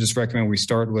guess just recommend we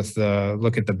start with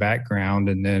look at the background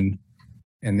and then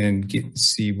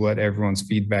see what everyone's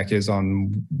feedback is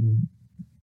on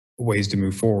ways to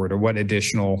move forward or what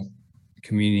additional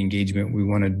community engagement we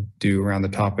want to do around the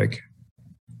topic.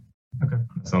 Okay,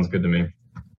 that sounds good to me.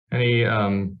 Any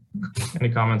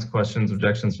comments, questions,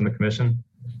 objections from the commission?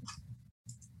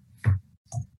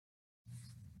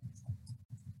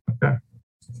 Okay.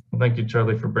 Well, thank you,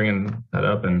 Charlie, for bringing that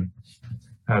up, and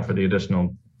Pat for the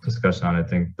additional discussion on it. I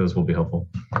think those will be helpful.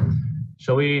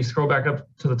 Shall we scroll back up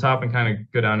to the top and kind of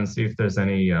go down and see if there's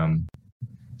any, I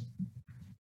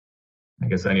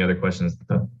guess, any other questions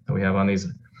that we have on these?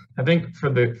 I think for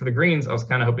the Greens, I was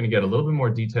kind of hoping to get a little bit more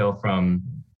detail from,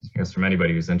 I guess, from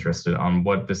anybody who's interested on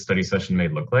what this study session may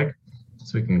look like,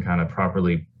 so we can kind of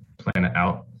properly plan it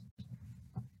out.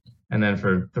 And then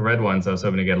for the red ones, I was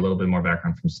hoping to get a little bit more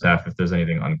background from staff if there's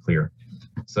anything unclear.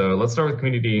 So let's start with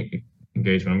community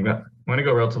engagement. I'm going to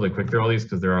go relatively quick through all these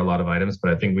because there are a lot of items,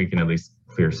 but I think we can at least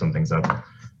clear some things up.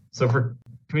 So for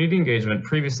community engagement,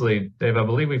 previously, Dave, I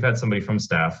believe we've had somebody from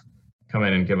staff come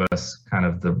in and give us kind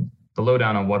of the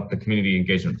lowdown on what the community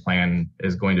engagement plan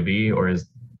is going to be or is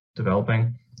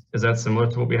developing. Is that similar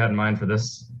to what we had in mind for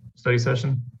this study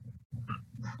session?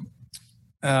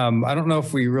 I don't know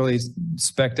if we really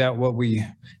spec'd out what we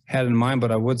had in mind,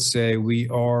 but I would say we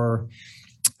are,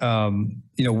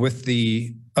 with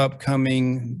the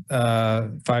upcoming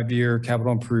 5-year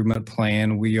capital improvement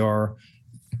plan, we are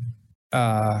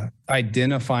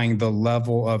identifying the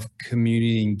level of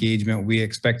community engagement we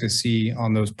expect to see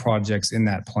on those projects in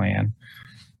that plan.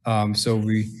 So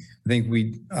I think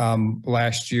we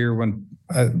last year when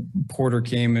Porter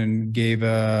came and gave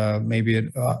maybe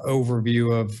an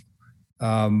overview of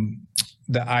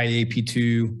the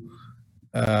IAP2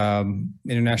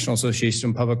 International Association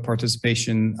of Public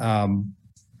Participation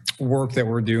work that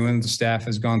we're doing. The staff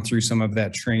has gone through some of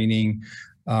that training.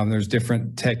 There's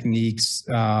different techniques,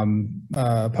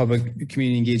 public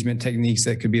community engagement techniques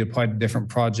that could be applied to different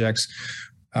projects.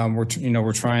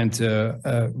 We're trying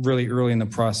to really early in the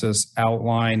process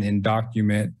outline and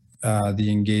document the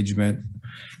engagement.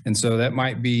 And so that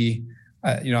might be,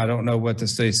 I don't know what the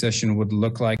study session would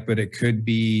look like, but it could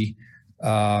be,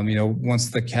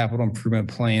 once the capital improvement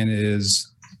plan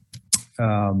is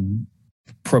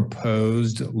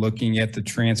proposed, looking at the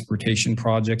transportation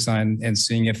projects and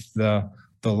seeing if the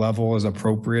level is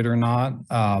appropriate or not,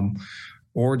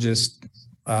 or just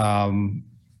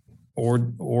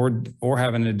or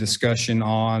having a discussion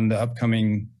on the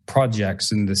upcoming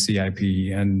projects in the CIP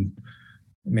and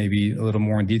maybe a little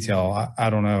more in detail.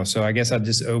 I don't know. So I guess I'd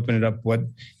just open it up. What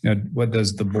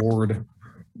does the board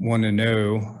want to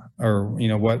know, or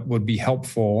what would be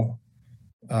helpful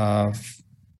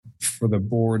for the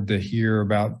board to hear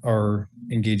about our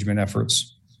engagement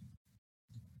efforts?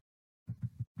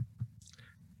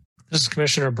 This is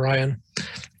Commissioner Bryan.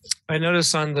 I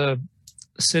noticed on the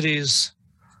city's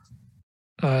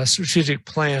strategic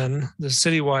plan, the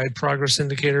citywide progress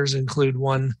indicators include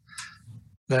one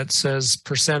that says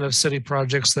 % of city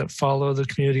projects that follow the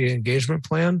community engagement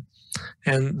plan,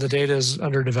 and the data is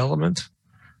under development.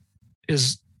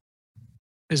 Is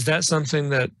that something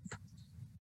that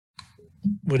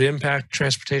would impact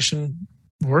transportation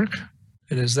work?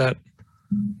 And is that,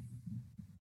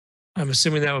 I'm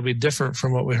assuming that would be different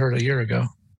from what we heard a year ago.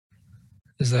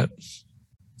 Would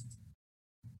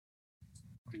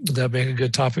that make a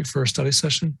good topic for a study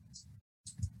session?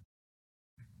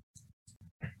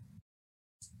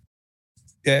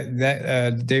 Yeah,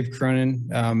 Dave Cronin,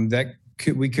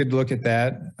 we could look at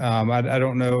that. I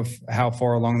don't know how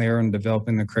far along they are in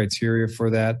developing the criteria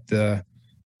for that,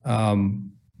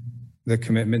 the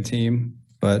commitment team,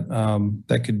 but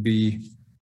that could be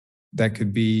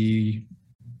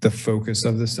the focus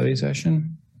of the study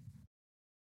session.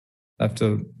 It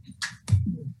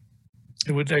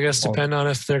would, I guess, depend on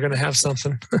if they're going to have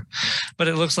something, but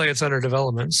it looks like it's under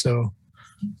development. So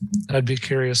I'd be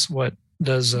curious, what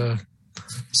does a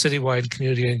citywide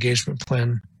community engagement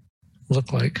plan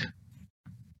look like?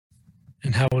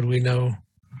 And how would we know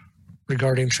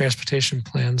regarding transportation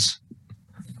plans?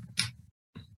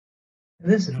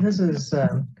 This is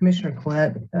Commissioner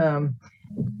Collette.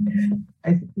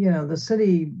 The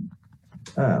city,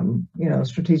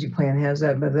 strategic plan has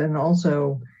that, but then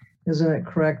also, isn't it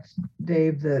correct,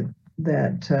 Dave, that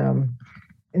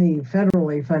any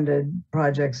federally funded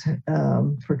projects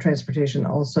for transportation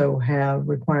also have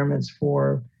requirements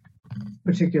for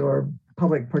particular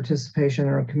public participation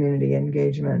or community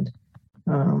engagement,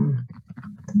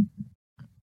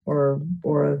 or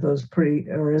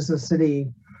is the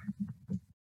city,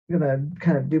 gonna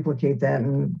kind of duplicate that,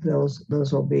 and those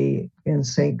will be in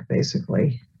sync,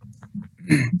 basically.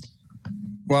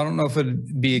 Well, I don't know if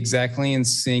it'd be exactly in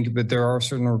sync, but there are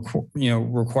certain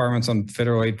requirements on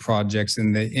federal aid projects,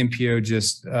 and the MPO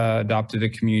just adopted a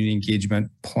community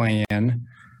engagement plan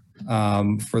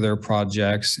for their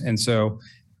projects, and so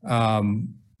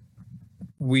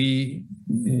we,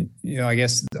 I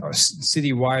guess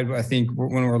citywide, I think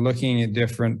when we're looking at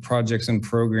different projects and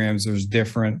programs, there's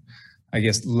different, I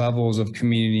guess, levels of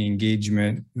community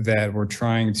engagement that we're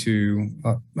trying to,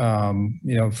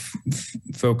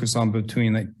 focus on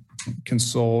between like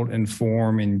consult,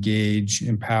 inform, engage,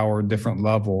 empower, different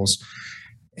levels.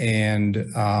 And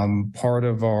part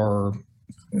of our,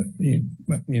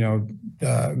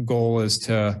 goal is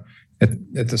to,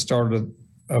 at the start of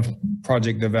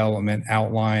project development,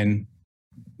 outline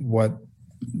what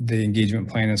the engagement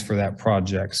plan is for that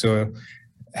project. So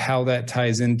how that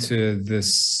ties into the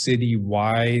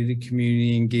citywide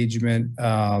community engagement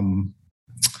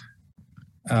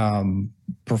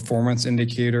performance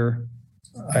indicator,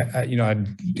 I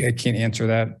can't answer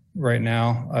that right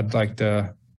now. I'd like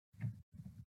to,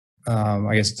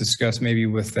 I guess, discuss maybe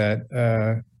with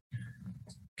that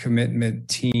commitment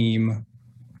team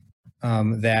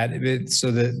so that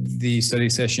the study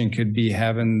session could be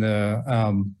having the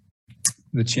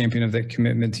champion of that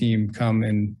commitment team come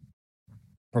and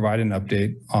provide an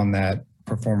update on that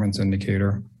performance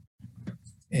indicator.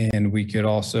 And we could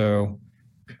also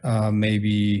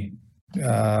maybe,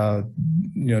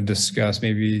 discuss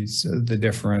maybe the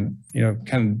different,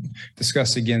 kind of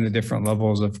discuss again the different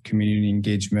levels of community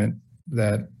engagement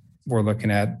that we're looking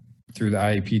at through the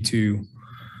IEP2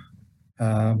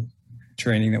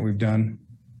 training that we've done.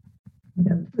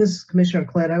 Yeah, this is Commissioner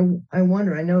Klett. I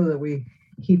wonder, I know that we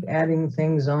keep adding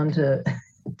things on to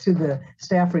the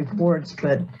staff reports,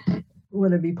 but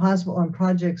would it be possible on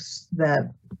projects that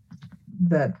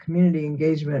community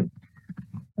engagement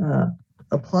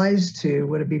applies to,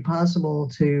 would it be possible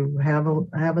to have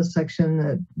a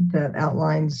section that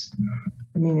outlines,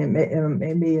 I mean, it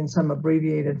may be in some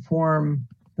abbreviated form,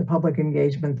 the public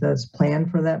engagement that's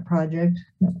planned for that project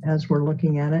as we're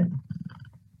looking at it?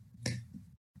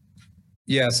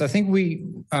 Yes, I think we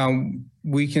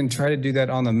can try to do that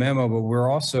on the memo, but we're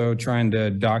also trying to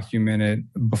document it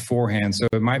beforehand. So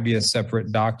it might be a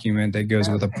separate document that goes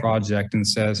with a project and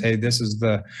says, hey, this is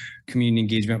the community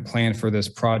engagement plan for this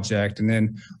project. And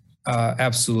then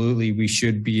absolutely, we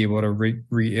should be able to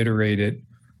reiterate it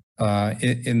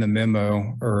in the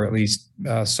memo, or at least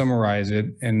summarize it.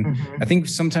 And I think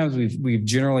sometimes we've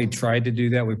generally tried to do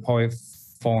that. We've probably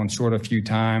fallen short a few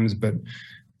times, but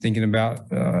thinking about,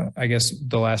 I guess,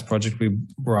 the last project we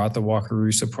brought, the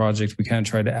Wakarusa project, we kind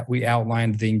of we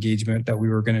outlined the engagement that we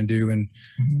were going to do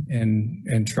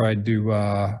and tried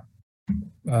to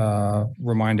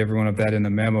remind everyone of that in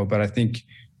the memo. But I think,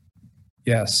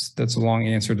 yes, that's a long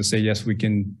answer to say, yes, we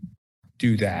can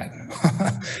do that.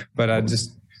 But I'd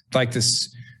just like to see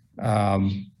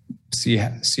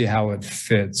how it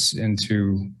fits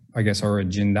into, I guess, our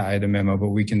agenda item memo, but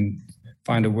we can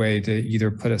find a way to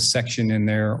either put a section in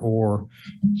there or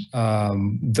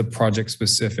the project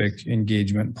specific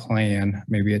engagement plan,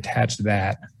 maybe attach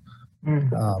that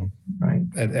right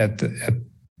at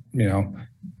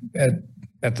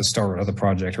the start of the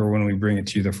project or when we bring it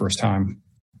to you the first time.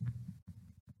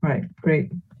 Right, great.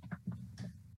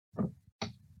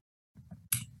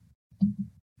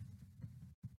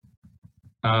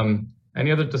 Any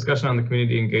other discussion on the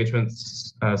community engagement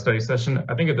study session?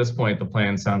 I think at this point, the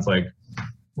plan sounds like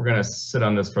we're going to sit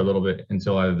on this for a little bit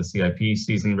until either the CIP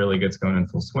season really gets going in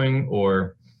full swing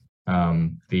or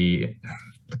the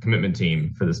commitment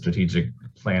team for the strategic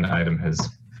plan item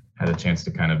has had a chance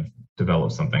to kind of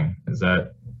develop something.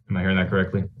 Am I hearing that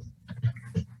correctly?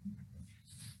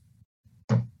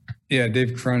 Yeah,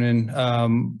 Dave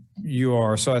Cronin, you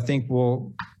are. So I think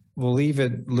we'll leave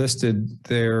it listed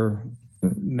there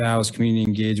now as community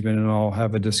engagement, and I'll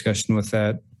have a discussion with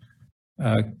that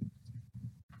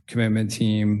commitment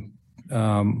team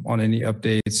on any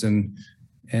updates and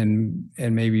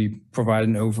maybe provide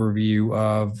an overview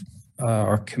of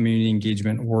our community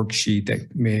engagement worksheet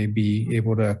that may be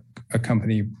able to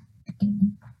accompany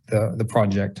the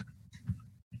project.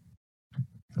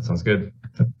 That sounds good.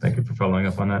 Thank you for following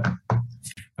up on that.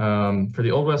 For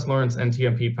the Old West Lawrence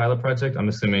NTMP pilot project, I'm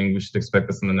assuming we should expect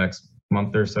this in the next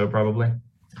month or so, probably.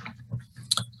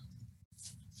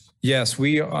 Yes,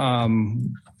 we are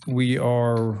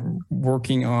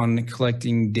working on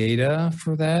collecting data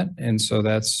for that, and so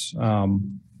that's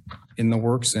in the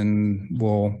works, and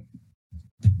we'll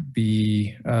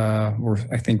be. I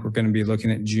think we're going to be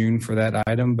looking at June for that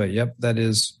item. But yep, that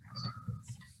is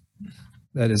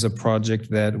that is a project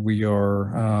that we've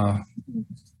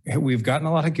gotten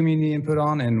a lot of community input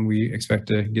on, and we expect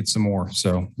to get some more.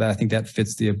 So I think that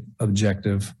fits the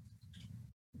objective.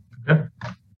 Okay.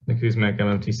 Nick Kuzmiak,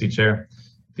 MMTC Chair.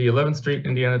 The 11th Street,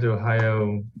 Indiana to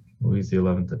Ohio, Louise the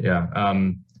 11th. Yeah.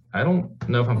 I don't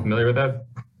know if I'm familiar with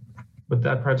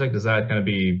that project. Is that going to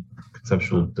be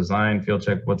conceptual design, field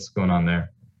check? What's going on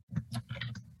there?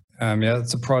 Yeah,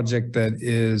 it's a project that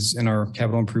is in our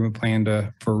capital improvement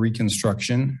plan for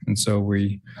reconstruction. And so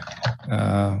we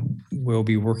will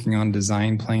be working on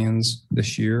design plans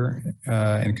this year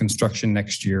and construction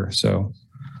next year. So.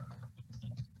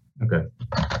 Okay.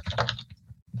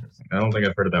 I don't think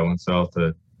I've heard of that one, so I'll have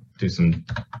to do some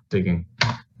digging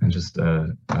and just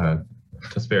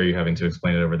spare you having to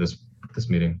explain it over this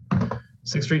meeting.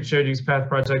 6th Street Shared Use Path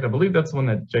Project. I believe that's the one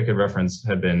that Jacob referenced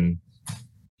had been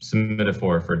submitted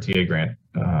for a TA grant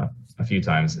a few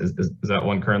times. Is that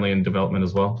one currently in development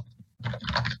as well?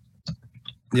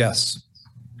 Yes,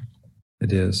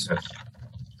 it is.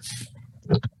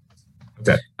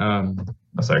 Okay. Oh,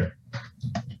 sorry.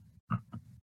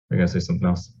 You're gonna say something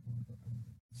else?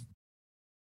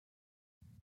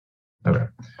 Okay.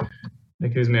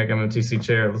 Nick Kuzmiak, MMTC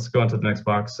Chair. Let's go on to the next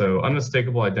box. So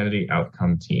unmistakable identity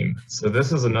outcome team. So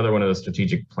this is another one of the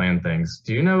strategic plan things.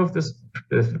 Do you know if this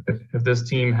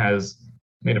team has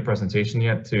made a presentation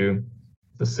yet to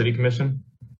the City Commission?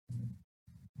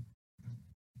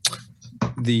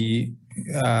 I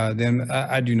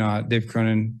do not. Dave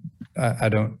Cronin, I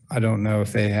don't know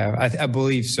if they have. I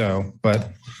believe so,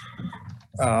 but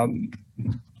I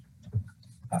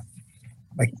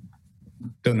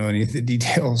don't know any of the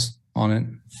details on it.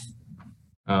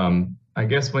 I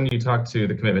guess when you talk to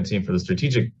the commitment team for the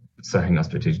the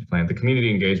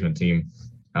community engagement team,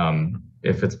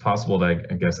 if it's possible to, I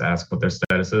guess, ask what their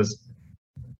status is,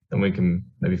 then we can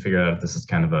maybe figure out if this is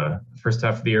kind of a first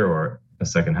half of the year or a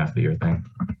second half of the year thing.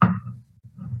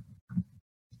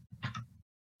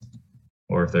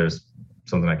 Or if there's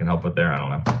something I can help with there, I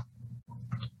don't know.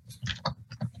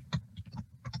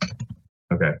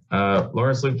 Okay,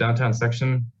 Lawrence Loop downtown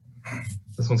section.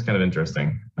 This one's kind of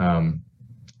interesting. I'm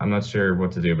not sure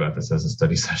what to do about this as a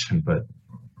study session, but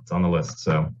it's on the list.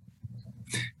 So,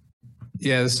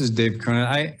 yeah, this is Dave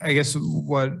Cronin. I guess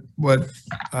what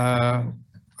I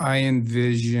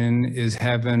envision is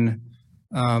having,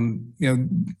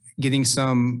 getting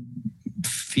some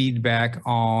feedback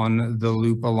on the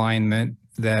loop alignment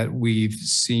that we've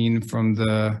seen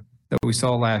that we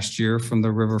saw last year from the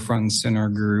Riverfront and Center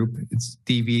group. It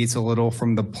deviates a little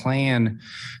from the plan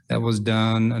that was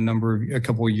done a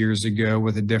couple of years ago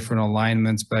with the different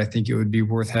alignments, but I think it would be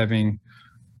worth having,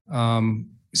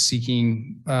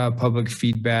 seeking public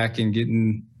feedback and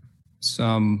getting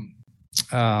some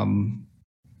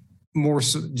more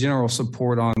general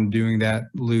support on doing that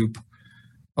loop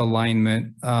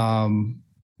alignment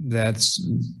that's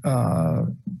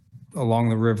along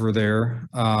the river there.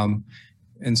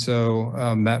 And so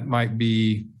that might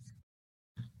be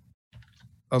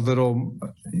probably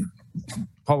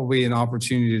an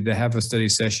opportunity to have a study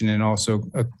session and also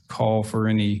a call for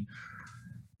any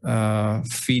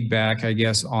feedback, I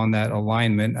guess, on that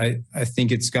alignment. I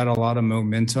think it's got a lot of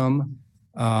momentum.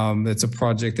 It's a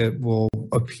project that will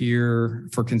appear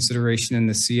for consideration in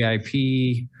the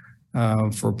CIP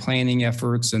for planning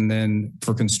efforts and then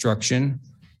for construction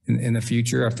in the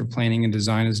future after planning and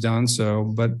design is done.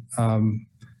 So, but I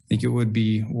think it would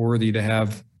be worthy to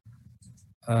have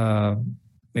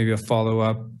maybe a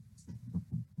follow-up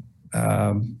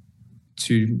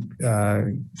to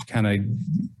kind of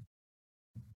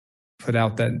put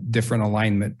out that different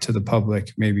alignment to the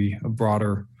public, maybe a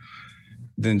broader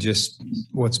than just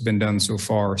what's been done so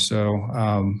far.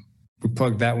 So we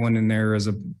plugged that one in there as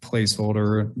a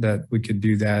placeholder that we could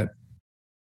do that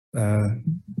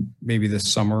maybe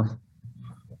this summer.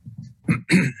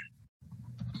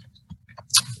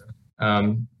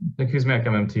 Nick Kuzmiak,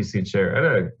 MMTC Chair. I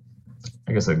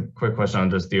had a quick question on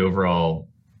just the overall,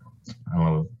 I don't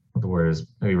know what the word is,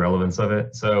 maybe relevance of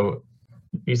it. So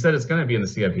you said it's going to be in the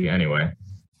CIP anyway,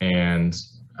 and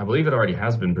I believe it already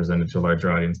has been presented to a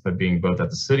larger audience, but being both at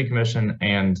the City Commission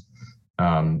and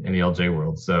in the LJ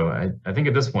world. So I think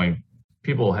at this point,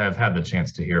 people have had the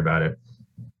chance to hear about it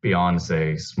beyond,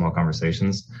 say, small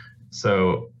conversations.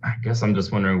 So I guess I'm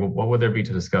just wondering, what would there be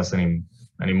to discuss any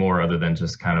more other than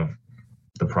just kind of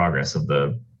the progress of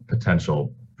the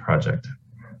potential project?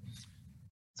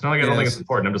 It's not like I don't think it's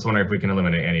important. I'm just wondering if we can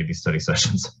eliminate any of these study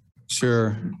sessions.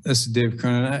 Sure. This is Dave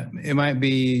Cronin. It might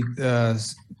be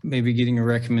maybe getting a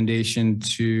recommendation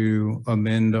to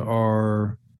amend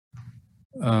our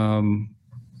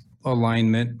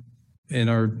alignment in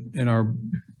our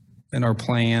in our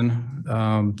plan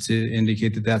to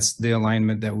indicate that that's the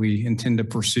alignment that we intend to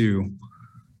pursue.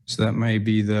 So that may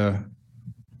be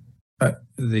I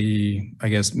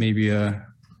guess maybe it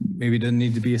doesn't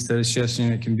need to be a study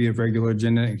session. It can be a regular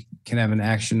agenda. It can have an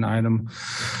action item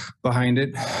behind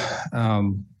it.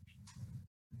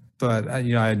 But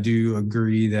I do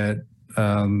agree that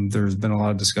there's been a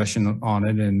lot of discussion on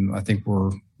it, and I think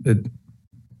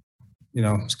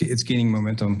it's gaining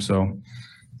momentum. So,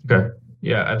 okay,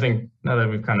 yeah, I think now that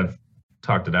we've kind of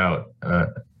talked it out,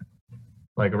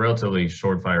 like a relatively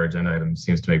short fire agenda item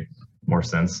seems to make more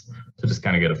sense to just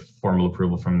kind of get a formal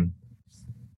approval from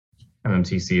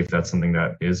MMTC if that's something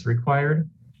that is required.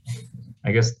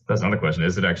 I guess that's another question.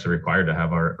 Is it actually required to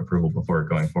have our approval before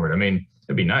going forward? I mean,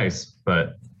 it'd be nice,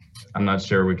 but I'm not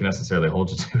sure we can necessarily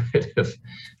hold you to it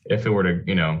if it were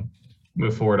to,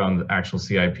 move forward on the actual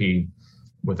CIP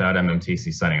without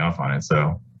MMTC signing off on it.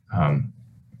 So,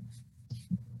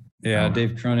 yeah,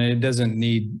 Dave Cronin, it doesn't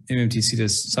need MMTC to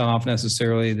sign off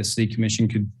necessarily. The city commission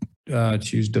could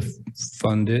choose to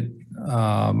fund it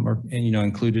or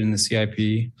include it in the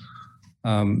CIP.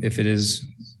 If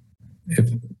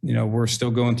we're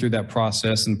still going through that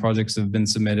process and projects have been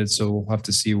submitted, so we'll have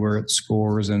to see where it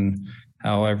scores and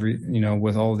how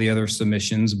with all the other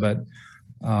submissions. But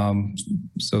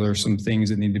so there's some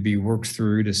things that need to be worked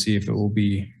through to see if it will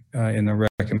be in the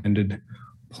recommended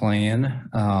plan.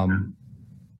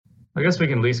 I guess we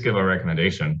can at least give our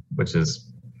recommendation, which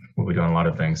is what we do on a lot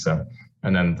of things. So,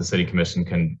 and then the city commission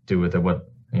can do with it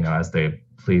what, as they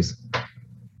please.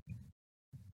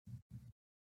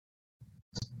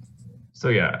 So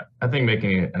yeah, I think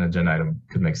making an agenda item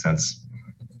could make sense.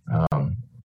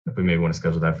 If we maybe want to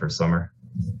schedule that for summer.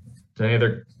 Do any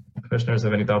other commissioners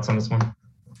have any thoughts on this one?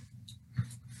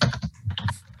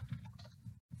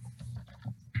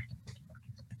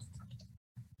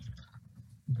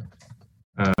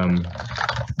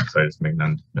 Sorry, just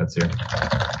making notes here.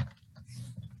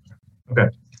 Okay,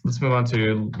 let's move on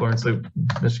to Lawrence Loop,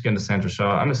 Michigan to Sandra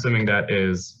Shaw. I'm assuming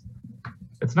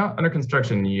it's not under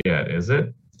construction yet, is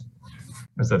it?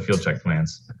 Or is that field check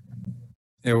plans?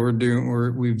 Yeah,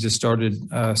 we've just started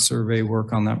survey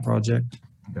work on that project.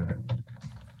 Okay.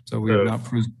 So we have not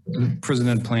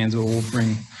presented plans, but we'll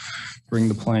bring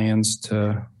the plans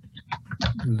to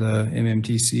the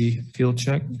MMTC field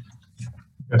check.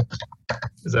 Okay.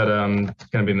 Is that going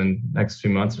to be in the next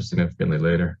few months or significantly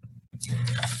later?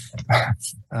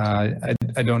 I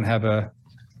don't have a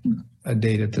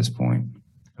date at this point.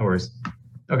 No worries.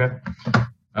 Okay.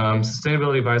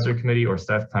 Sustainability Advisory Committee or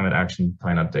Staff Climate Action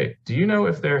Plan update. Do you know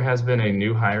if there has been a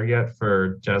new hire yet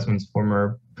for Jasmine's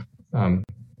former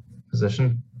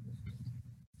position?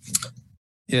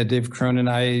 Yeah, Dave Cronin,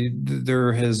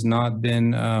 there has not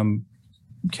been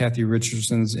Kathy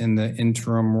Richardson's in the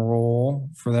interim role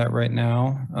for that right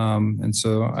now. And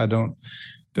so I don't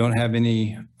have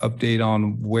any update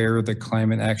on where the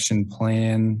climate action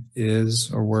plan is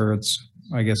or where it's,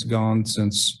 I guess, gone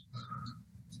since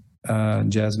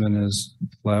Jasmine has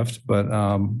left. But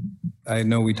I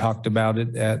know we talked about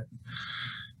it at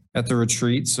the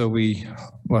retreat, so we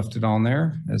left it on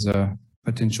there as a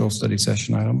potential study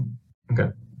session item. Okay.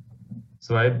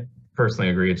 So I personally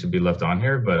agree it should be left on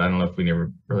here, but I don't know if we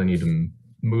never really need to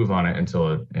move on it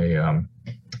until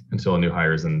a new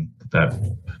hire is in that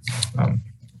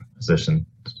position.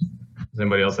 Does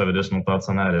anybody else have additional thoughts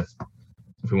on that? If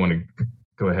we want to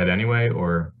go ahead anyway,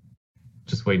 or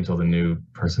just wait until the new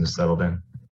person is settled in?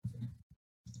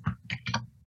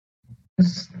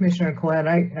 This is Commissioner Collette.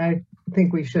 I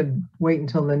think we should wait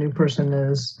until the new person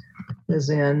is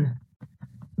in.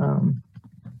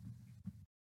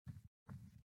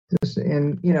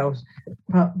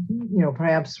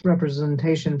 Perhaps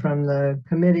representation from the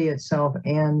committee itself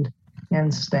and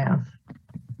staff.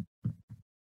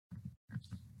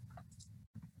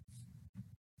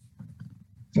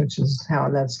 Which is how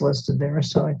that's listed there.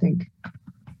 So I think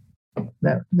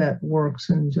that works,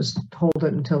 and just hold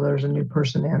it until there's a new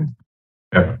person in.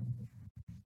 Yeah.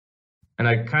 And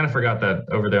I kind of forgot that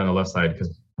over there on the left side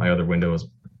because my other window was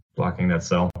blocking that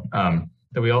cell.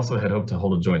 That we also had hoped to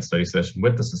hold a joint study session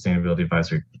with the Sustainability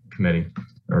Advisory Committee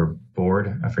or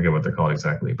board. I forget what they're called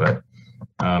exactly, but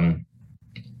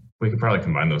we could probably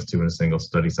combine those two in a single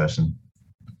study session.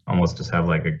 Almost just have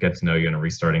like a get to know you and a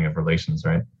restarting of relations,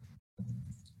 right?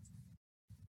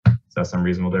 Does that sound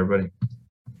reasonable to everybody?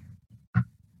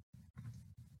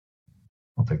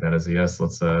 I'll take that as a yes.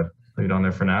 Let's leave it on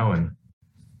there for now and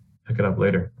pick it up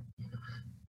later.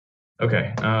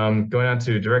 Okay, going on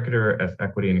to Director of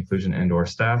Equity and Inclusion and/or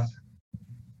staff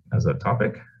as a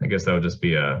topic. I guess that would just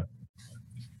be a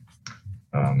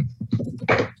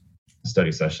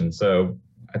study session. So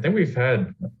I think we've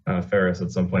had Ferris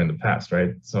at some point in the past,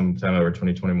 right? Sometime over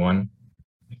 2021,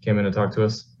 he came in to talk to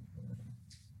us.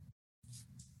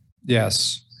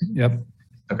 Yes. Yep.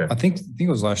 Okay. I think it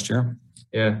was last year.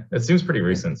 Yeah, it seems pretty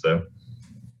recent. So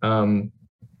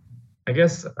I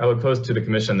guess I would pose to the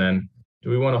commission then, do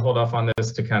we want to hold off on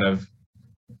this to kind of,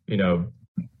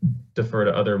 defer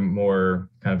to other more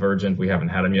kind of urgent, we haven't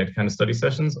had them yet kind of study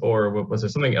sessions, or was there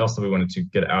something else that we wanted to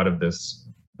get out of this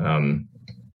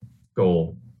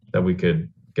goal that we could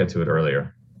get to it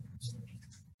earlier?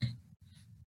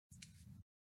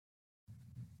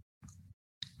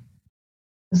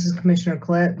 This is Commissioner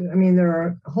Collette. I mean, there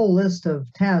are a whole list of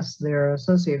tasks there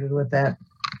associated with that,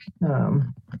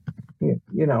 the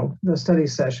study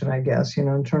session, I guess,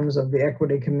 in terms of the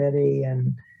equity committee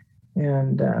and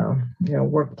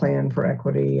work plan for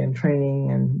equity and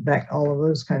training and all of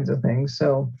those kinds of things.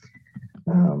 So,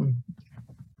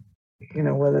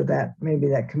 whether maybe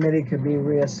that committee could be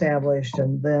reestablished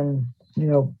and then,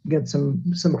 get some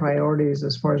priorities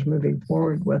as far as moving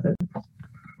forward with it.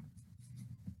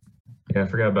 Yeah, I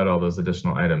forgot about all those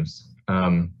additional items.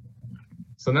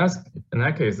 So in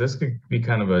that case, this could be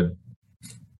kind of a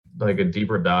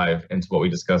deeper dive into what we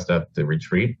discussed at the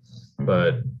retreat,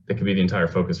 but it could be the entire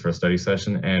focus for a study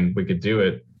session, and we could do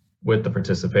it with the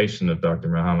participation of Dr.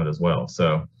 Muhammad as well.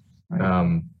 So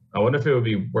I wonder if it would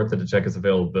be worth it to check his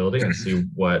availability and see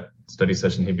what study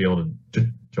session he'd be able to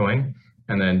join.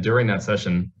 And then during that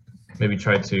session, maybe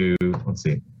try to,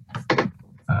 trying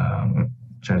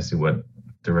to see what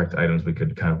direct items we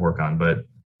could kind of work on, but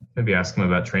maybe ask him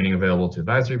about training available to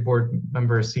advisory board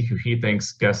members, see who he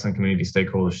thinks guests and community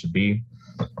stakeholders should be,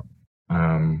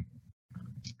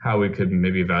 how we could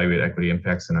maybe evaluate equity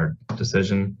impacts in our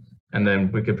decision. And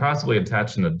then we could possibly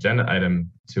attach an agenda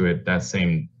item to it that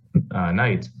same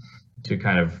night to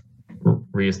kind of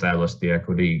reestablish the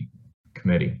equity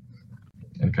committee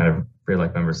and kind of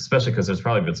re-elect members, especially because there's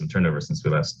probably been some turnover since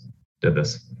we last did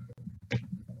this.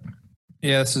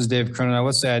 Yeah, this is Dave Cronin. I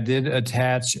would say I did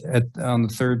attach on the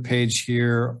third page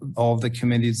here all of the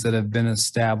committees that have been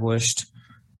established.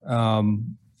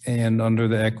 And under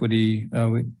the equity,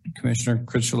 Commissioner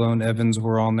Critchlow and Evans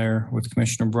were on there with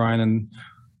Commissioner Bryan, and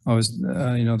I was,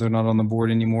 they're not on the board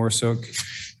anymore. So I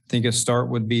think a start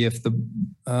would be if the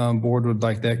board would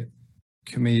like that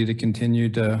committee to continue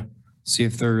to see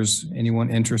if there's anyone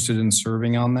interested in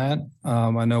serving on that.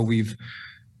 I know we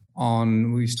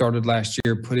started last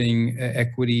year putting an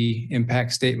equity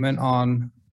impact statement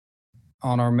on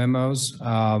our memos.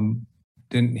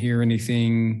 Didn't hear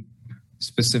anything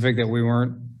specific that we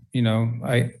weren't,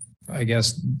 I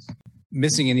guess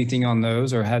missing anything on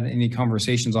those or had any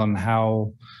conversations on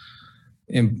how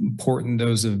important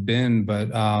those have been, but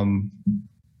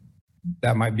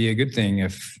that might be a good thing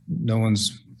if no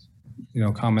one's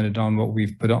commented on what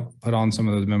we've put on some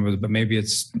of those members, but maybe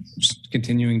it's just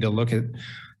continuing to look at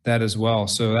that as well.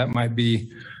 So that might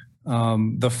be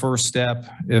the first step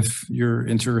if you're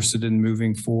interested in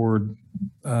moving forward.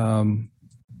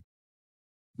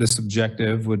 This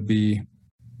objective would be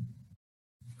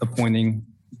appointing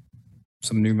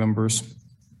some new members.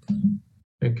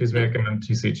 Kuzmiak,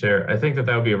 MMTC chair. I think that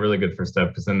would be a really good first step,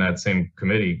 because then that same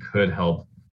committee could help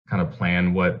kind of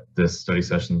plan what this study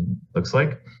session looks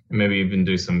like, and maybe even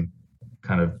do some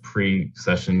kind of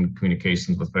pre-session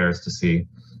communications with Ferris to see,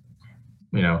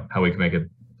 how we can make it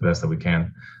the best that we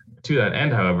can. To that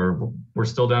end, however, we're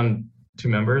still down 2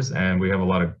 members, and we have a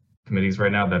lot of committees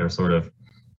right now that are sort of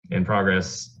in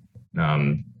progress,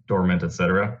 dormant,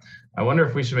 etc. I wonder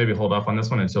if we should maybe hold off on this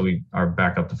one until we are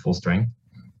back up to full strength,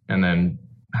 and then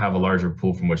have a larger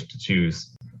pool from which to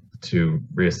choose to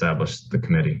reestablish the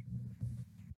committee.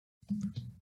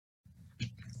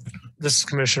 This is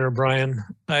Commissioner Bryan.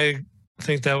 I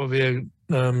think that would be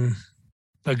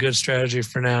a good strategy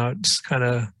for now. It's kind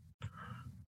of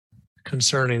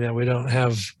concerning that we don't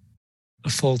have a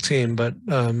full team, but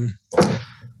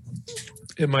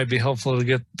it might be helpful to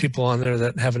get people on there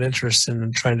that have an interest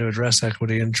in trying to address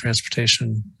equity and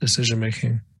transportation decision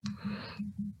making.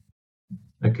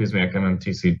 Kuzmiak,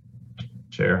 MMTC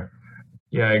chair.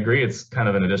 Yeah, I agree. It's kind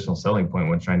of an additional selling point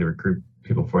when trying to recruit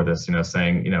people for this,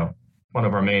 saying, one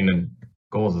of our main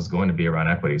goals is going to be around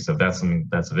equity. So if that's something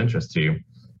that's of interest to you,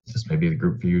 this may be the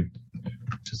group for you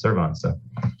to serve on. So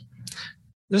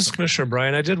this is Commissioner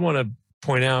Bryan. I did want to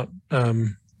point out,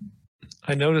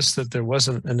 I noticed that there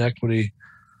wasn't an equity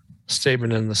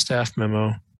statement in the staff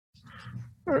memo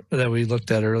that we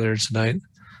looked at earlier tonight.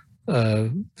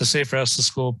 The Safe Routes to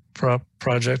School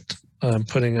project,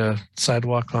 putting a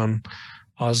sidewalk on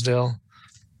Osdale,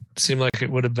 seemed like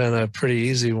it would have been a pretty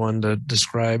easy one to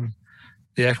describe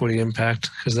the equity impact,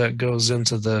 because that goes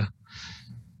into the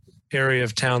area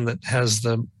of town that has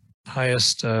the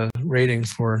highest rating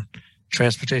for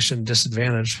transportation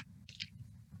disadvantage.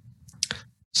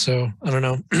 So I don't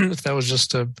know if that was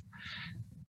just a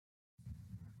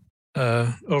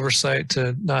oversight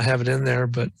to not have it in there,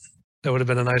 but that would have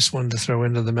been a nice one to throw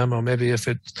into the memo. Maybe if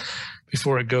it,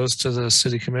 before it goes to the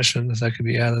city commission, if that could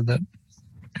be added, that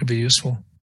could be useful.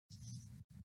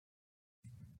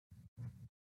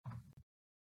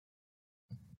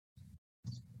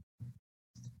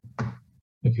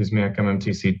 Nick Kuzmiak,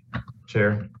 MMTC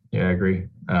chair. Yeah, I agree.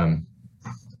 I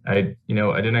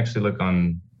didn't actually look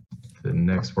on the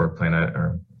next work plan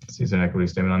or season equity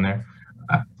statement on there.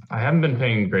 I haven't been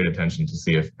paying great attention to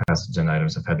see if past agenda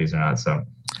items have had these or not, so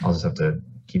I'll just have to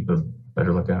keep a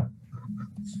better look at.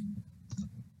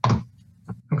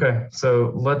 Okay,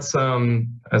 so let's,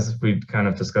 as we kind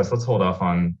of discussed, let's hold off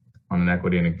on an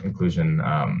equity and inclusion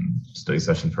study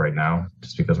session for right now,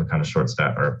 just because we're kind of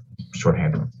short-staffed or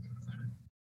short-handed.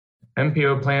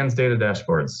 MPO plans, data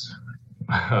dashboards.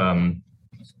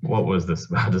 What was this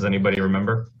about? Does anybody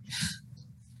remember?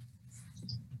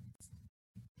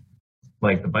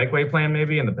 Like the bikeway plan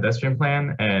maybe and the pedestrian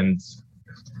plan and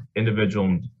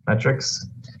individual metrics.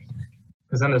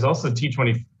 Because then there's also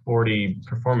T2040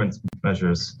 performance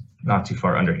measures not too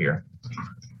far under here.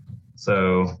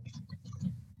 So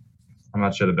I'm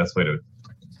not sure the best way to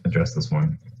address this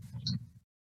one.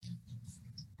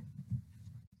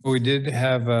 We did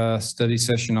have a study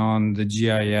session on the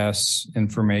GIS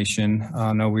information.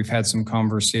 I know we've had some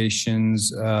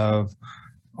conversations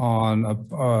on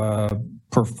a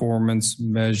performance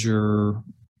measure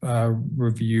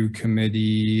review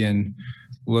committee and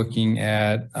looking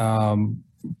at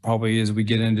probably as we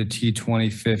get into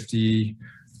T2050,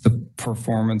 the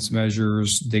performance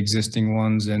measures, the existing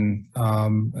ones, and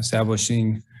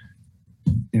establishing,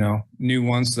 new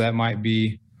ones. So that might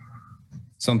be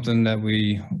something that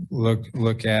we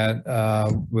look at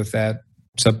with that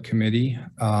subcommittee.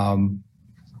 Of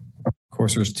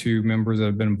course, there's 2 members that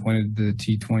have been appointed to the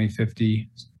T2050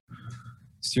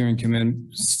 steering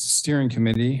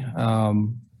committee.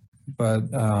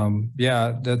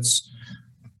 Yeah, that's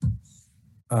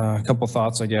a couple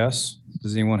thoughts, I guess.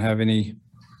 Does anyone have any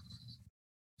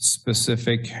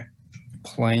specific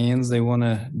plans they want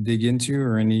to dig into,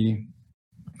 or any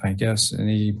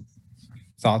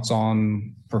thoughts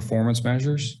on performance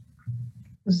measures?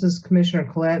 This is Commissioner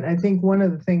Collette. I think one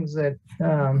of the things that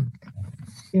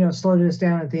slowed us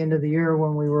down at the end of the year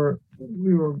when we were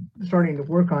starting to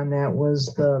work on that was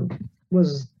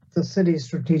the city's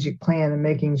strategic plan and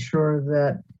making sure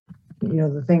that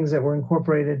the things that were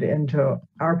incorporated into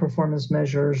our performance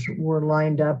measures were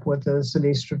lined up with the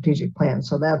city's strategic plan.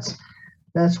 So that's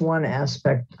one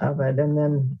aspect of it. And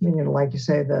then, like you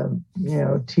say, the,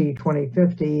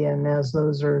 T2050, and as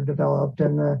those are developed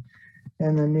and the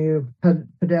new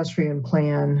pedestrian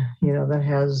plan, that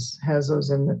has those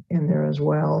in there as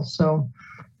well. So,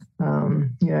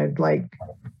 I'd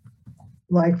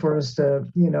like for us to,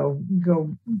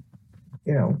 go,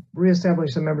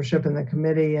 reestablish the membership in the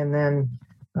committee, and then,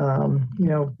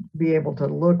 be able to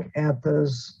look at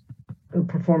those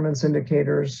performance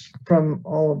indicators from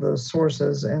all of those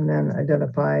sources and then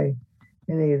identify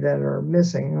any that are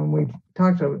missing. And we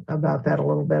talked about that a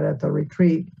little bit at the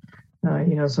retreat,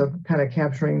 so kind of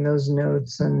capturing those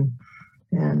notes and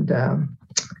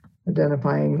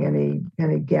identifying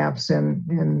any gaps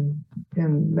in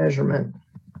measurement.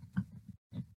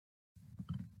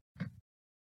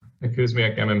 Nick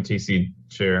Kuzmiak, MMTC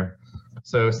chair.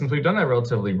 So since we've done that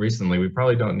relatively recently, we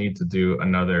probably don't need to do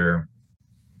another,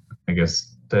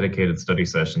 dedicated study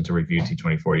session to review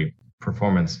T2040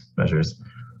 performance measures.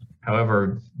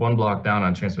 However, one block down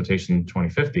on Transportation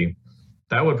 2050,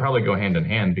 that would probably go hand in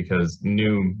hand because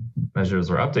new measures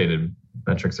or updated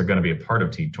metrics are going to be a part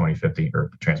of T2050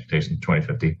 or Transportation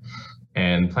 2050.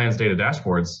 And plans data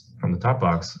dashboards from the top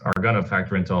box are going to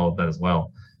factor into all of that as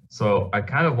well. So I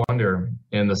kind of wonder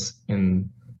in the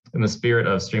spirit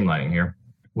of streamlining here,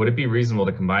 would it be reasonable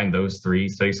to combine those 3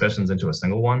 study sessions into a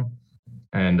single one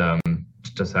and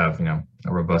just have, a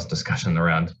robust discussion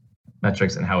around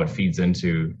metrics and how it feeds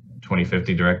into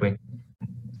 2050 directly?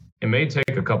 It may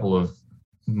take a couple of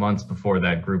months before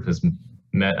that group has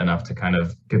met enough to kind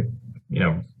of get,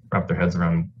 wrap their heads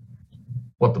around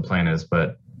what the plan is,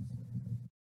 but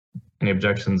any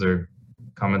objections or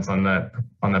comments on that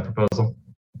proposal?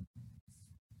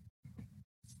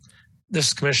 This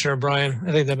is Commissioner O'Brien.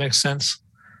 I think that makes sense.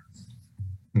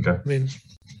 Okay.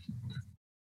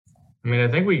 I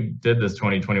think we did this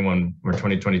 2021 or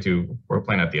 2022 work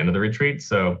plan at the end of the retreat,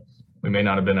 so we may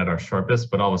not have been at our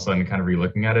sharpest, but all of a sudden kind of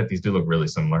relooking at it, these do look really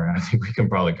similar. And I think we can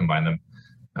probably combine them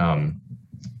to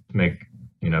make,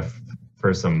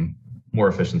 for some more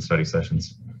efficient study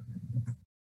sessions.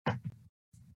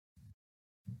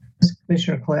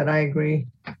 Commissioner Collette, I agree.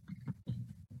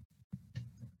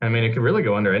 I mean, it could really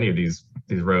go under any of these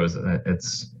rows.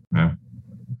 It's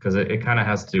because it kind of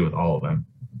has to do with all of them.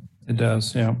 It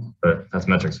does, yeah. But that's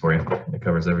metrics for you. It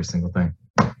covers every single thing.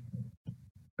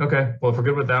 Okay, well, if we're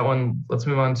good with that one, let's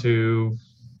move on to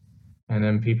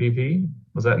NMPPP.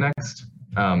 Was that next?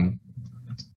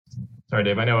 Sorry,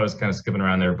 Dave, I know I was kind of skipping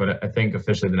around there, but I think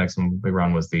officially the next one we were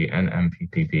on was the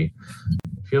NMPPP.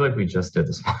 I feel like we just did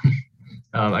this one.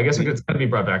 I guess it's going to be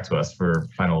brought back to us for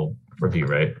final review,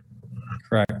 right?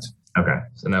 Correct. Okay,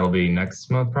 so that'll be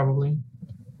next month probably?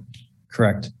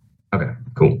 Correct. Okay,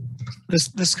 cool.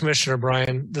 This Commissioner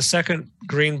Bryan, the second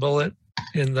green bullet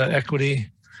in the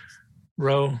equity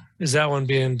row, is that one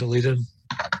being deleted?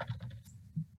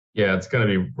 Yeah, it's going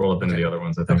to be rolled up into the other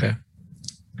ones, I think. Okay.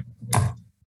 I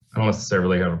don't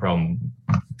necessarily have a problem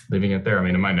leaving it there. I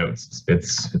mean, in my notes,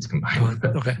 it's combined.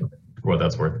 Okay. For what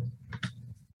that's worth.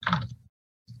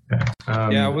 Okay.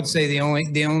 Yeah, I would say the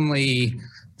only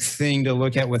thing to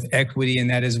look at with equity, and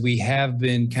that is we have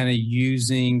been kind of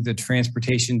using the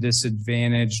transportation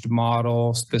disadvantaged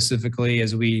model specifically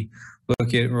as we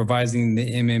look at revising the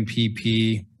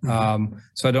MMPP.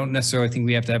 So I don't necessarily think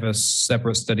we have to have a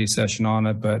separate study session on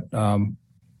it, but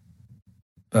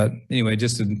anyway,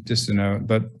 just to know.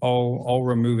 But I'll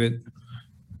remove it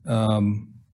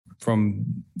from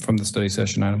the study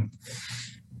session item.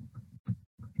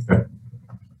 Okay.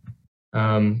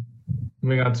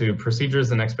 Moving on to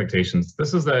procedures and expectations.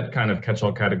 This is that kind of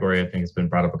catch-all category I think has been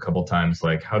brought up a couple times.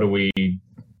 Like, how do we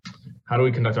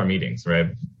conduct our meetings, right?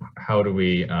 How do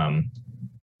we, I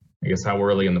guess, how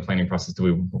early in the planning process do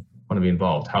we want to be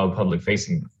involved? How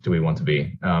public-facing do we want to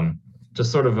be?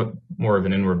 Just sort of more of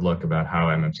an inward look about how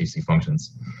MMTC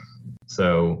functions.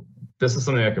 So this is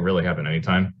something that could really happen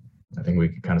anytime. I think we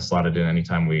could kind of slot it in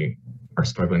anytime we are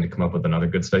struggling to come up with another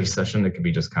good study session. It could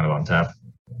be just kind of on tap.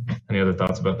 Any other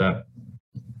thoughts about that?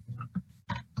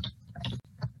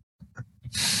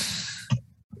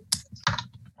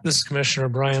 This is Commissioner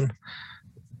Bryan.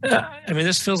 I mean,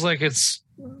 this feels like it's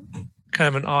kind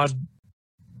of an odd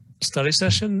study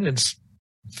session. It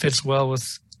fits well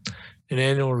with an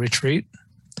annual retreat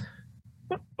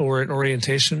or an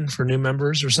orientation for new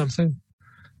members or something.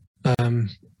 I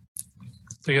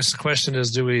guess the question is,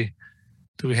 do we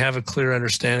have a clear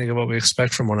understanding of what we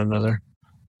expect from one another?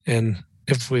 And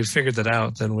if we've figured that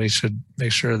out, then we should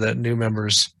make sure that new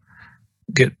members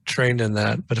get trained in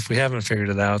that. But if we haven't figured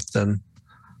it out, then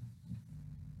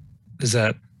is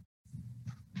that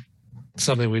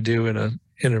something we do in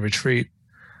a retreat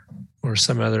or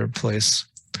some other place?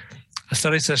 A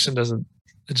study session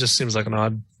it just seems like an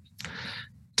odd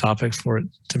topic for it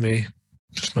to me,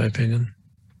 just my opinion.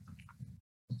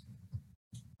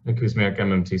 Nick Kuzmiak,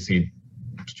 MMTC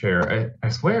chair. I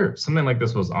swear something like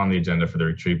this was on the agenda for the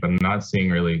retreat, but I'm not seeing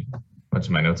really much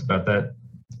of my notes about that.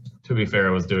 To be fair,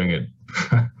 I was doing it,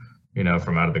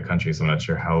 from out of the country, so I'm not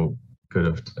sure how good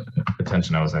of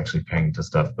attention I was actually paying to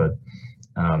stuff. But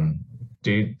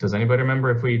does anybody remember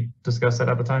if we discussed that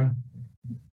at the time?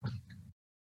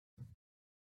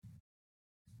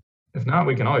 If not,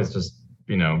 we can always just,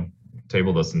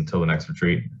 table this until the next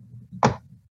retreat.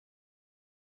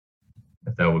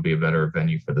 If that would be a better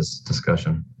venue for this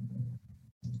discussion.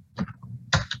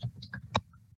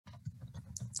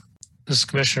 This is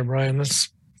Commissioner Bryan. That's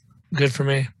good for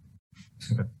me.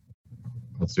 Okay.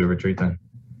 Let's do a retreat then.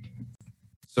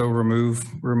 So remove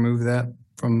that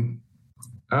from.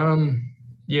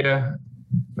 Yeah,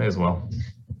 may as well.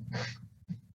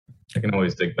 I can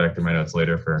always dig back through my notes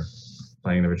later for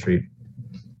planning the retreat.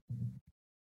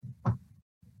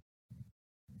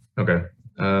 Okay.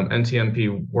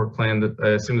 NTMP work plan. I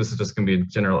assume this is just going to be a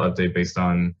general update based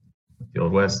on the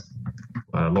Old West,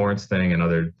 Lawrence thing, and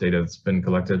other data that's been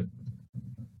collected.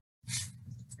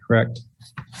 Correct.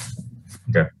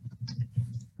 Okay.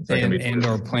 And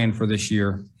our plan for this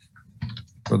year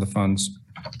for the funds.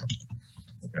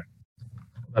 Okay.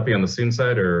 Will that be on the soon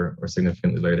side or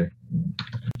significantly later?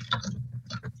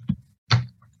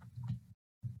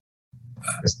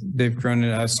 Dave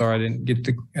Cronin, I'm sorry, I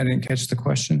didn't catch the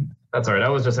question. That's all right. I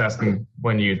was just asking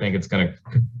when you think it's going to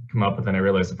come up, but then I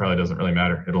realized it probably doesn't really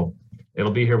matter.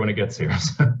 It'll be here when it gets here.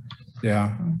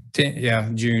 Yeah.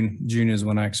 June is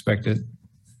when I expect it.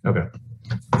 Okay.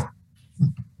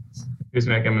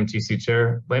 Kuzmiak, MMTC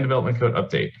chair. Land Development Code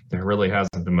update. There really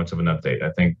hasn't been much of an update.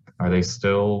 I think, are they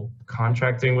still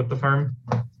contracting with the firm?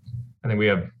 I think we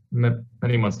have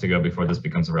many months to go before this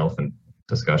becomes a relevant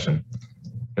discussion,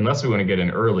 unless we want to get in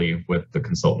early with the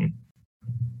consultant.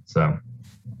 So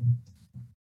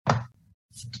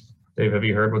Dave, have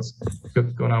you heard what's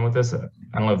going on with this? I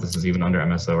don't know if this is even under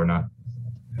MSO or not.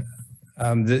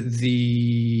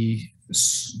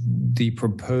 The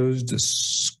proposed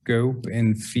scope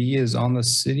and fee is on the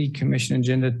city commission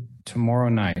agenda tomorrow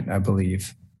night, I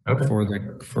believe, Okay,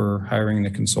 for hiring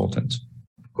the consultant.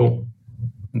 cool.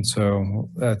 And so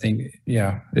I think,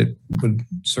 yeah, it would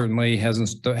certainly hasn't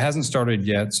started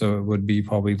yet. So it would be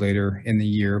probably later in the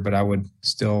year, but I would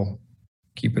still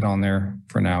keep it on there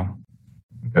for now.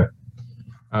 Okay.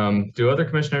 Do other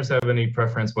commissioners have any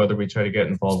preference whether we try to get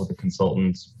involved with the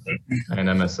consultants and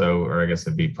MSO, or I guess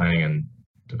it'd be planning and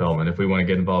development, if we want to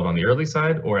get involved on the early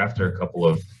side or after a couple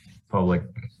of public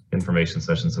information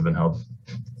sessions have been held?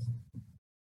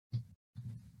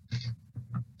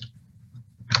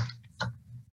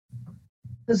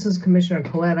 This is Commissioner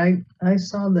Collette. I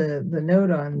saw the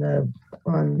note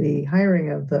on the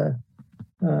hiring of the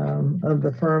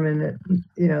firm, and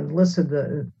it, listed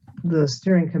the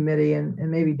steering committee, and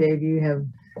maybe Dave, you have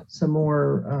some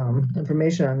more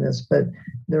information on this, but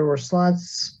there were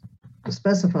slots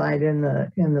specified in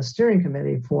the steering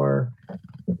committee for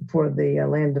the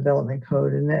land development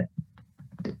code, and that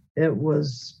it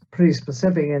was pretty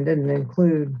specific and didn't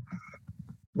include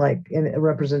like a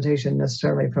representation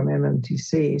necessarily from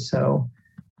MMTC. So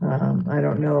I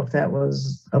don't know if that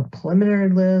was a preliminary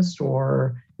list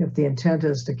or if the intent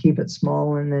is to keep it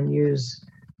small and then use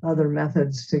other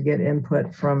methods to get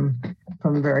input from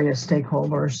various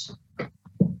stakeholders.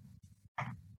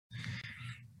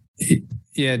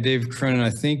 Yeah, Dave Cronin,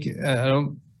 I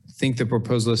don't think the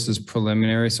proposed list is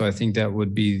preliminary. So I think that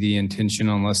would be the intention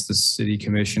unless the city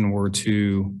commission were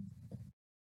to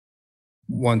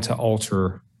want to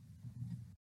alter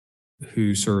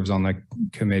who serves on the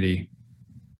committee.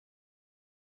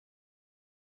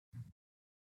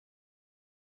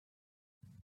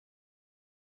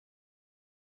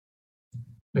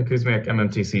 Nick Kuzmiak,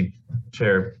 MMTC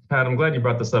Chair. Pat, I'm glad you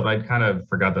brought this up. I kind of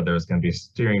forgot that there was going to be a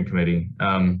steering committee.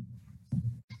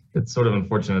 It's sort of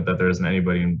unfortunate that there isn't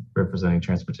anybody representing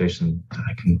transportation that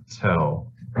I can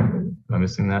tell. Am I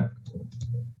missing that?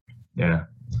 Yeah.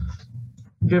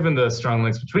 Given the strong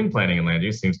links between planning and land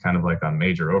use, seems kind of like a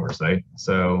major oversight.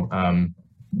 So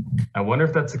I wonder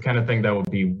if that's the kind of thing that would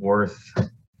be worth, I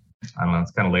don't know, it's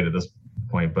kind of late at this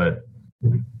point, but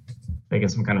making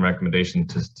some kind of recommendation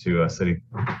to a city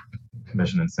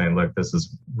commission and saying, look, this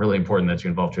is really important that you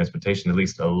involve transportation at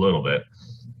least a little bit,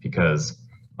 because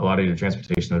a lot of your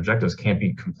transportation objectives can't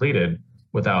be completed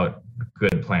without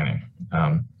good planning.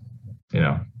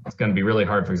 It's going to be really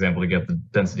hard, for example, to get the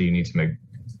density you need to make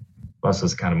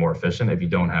buses kind of more efficient if you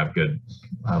don't have good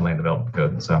land development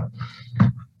code. So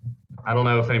I don't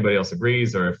know if anybody else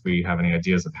agrees or if we have any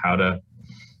ideas of how to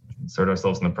insert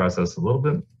ourselves in the process a little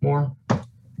bit more.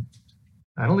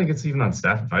 I don't think it's even on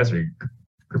staff advisory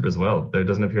group as well. There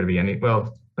doesn't appear to be any,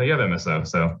 well, you have MSO,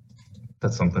 so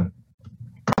that's something.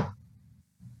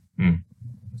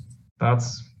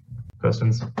 Thoughts,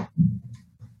 questions?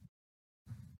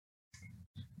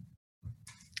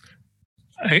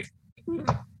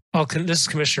 This is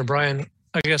Commissioner Bryan.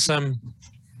 I guess I'm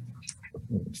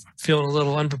feeling a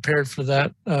little unprepared for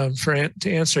that,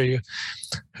 to answer you.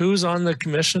 Who's on the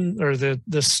commission or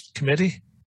this committee?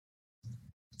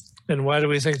 And why do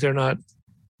we think they're not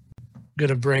going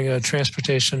to bring a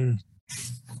transportation?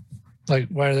 Like,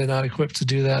 why are they not equipped to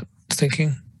do that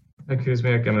thinking? Nick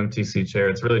Kuzmiak, MMTC Chair.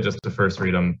 It's really just the first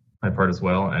read on my part as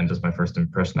well, and just my first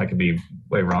impression. I could be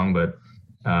way wrong, but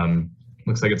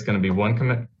looks like it's going to be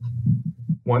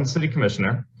one city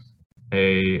commissioner,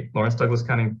 a Lawrence Douglas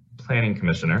County Planning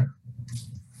Commissioner,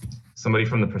 somebody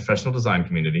from the professional design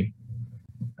community,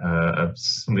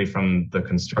 somebody from the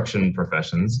construction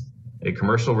professions, a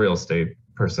commercial real estate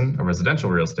person, a residential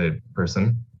real estate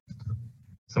person,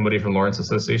 somebody from Lawrence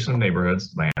Association of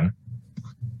Neighborhoods, land,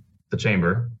 the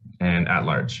chamber, and at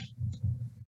large.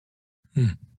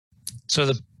 So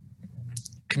the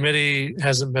committee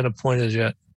hasn't been appointed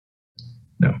yet?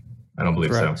 No, I don't believe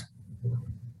Correct. so.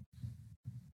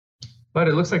 But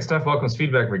it looks like staff welcomes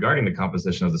feedback regarding the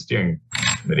composition of the steering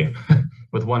committee,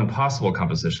 with one possible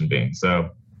composition being.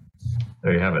 So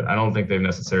there you have it. I don't think they've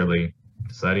necessarily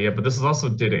decided yet, but this is also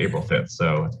dated April 5th,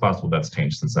 so it's possible that's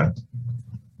changed since then.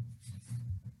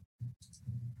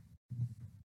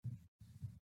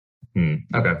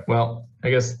 Okay, well, I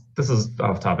guess this is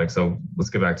off topic, so let's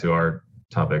get back to our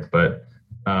topic. But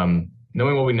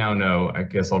knowing what we now know, I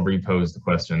guess I'll repose the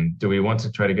question. Do we want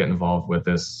to try to get involved with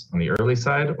this on the early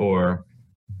side, or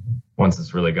once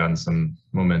it's really gotten some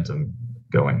momentum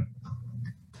going?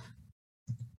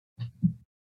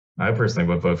 I personally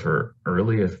would vote for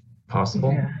early if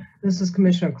possible. Yeah. This is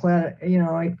Commissioner Collette.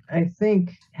 I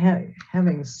think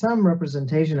having some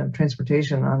representation of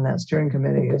transportation on that steering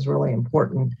committee is really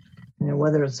important.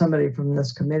 Whether it's somebody from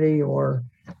this committee or,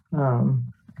 but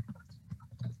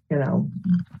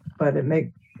it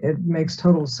makes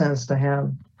total sense to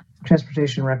have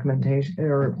transportation recommendation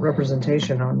or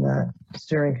representation on that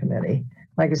steering committee.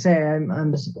 Like I say,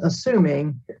 I'm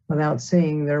assuming, without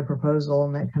seeing their proposal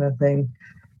and that kind of thing,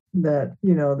 that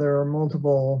there are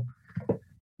multiple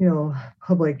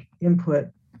public input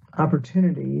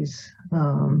opportunities,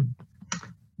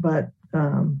 but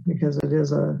because it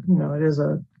is a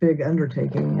big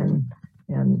undertaking,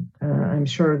 and I'm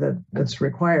sure that it's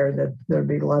required that there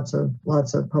be lots of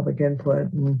public input,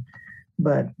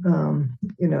 but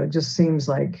it just seems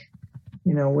like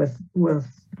with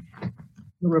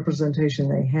the representation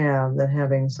they have, that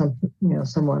having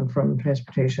someone from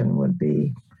transportation would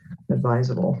be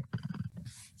advisable.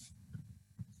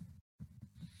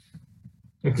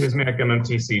 Kuzmiak,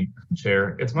 MMTC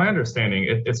Chair. It's my understanding,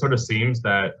 it sort of seems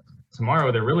that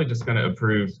tomorrow they're really just going to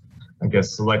approve, I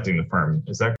guess, selecting the firm.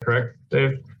 Is that correct,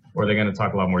 Dave? Or are they going to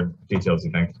talk a lot more details, you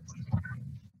think?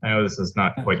 I know this is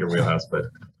not quite your wheelhouse,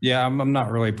 but. Yeah, I'm not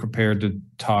really prepared to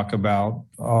talk about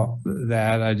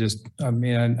that. I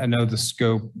know the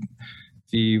scope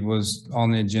fee was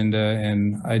on the agenda,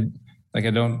 and I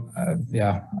don't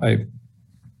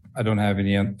have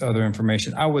any other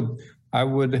information.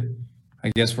 I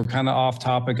guess we're kind of off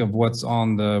topic of what's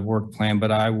on the work plan,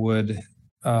 but I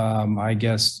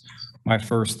guess my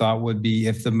first thought would be,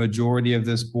 if the majority of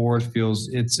this board feels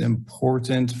it's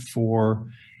important for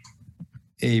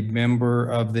a member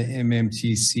of the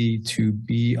MMTC to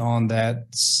be on that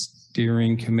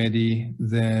steering committee,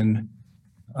 then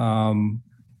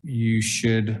you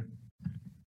should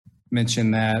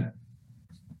mention that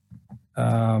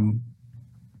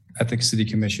at the city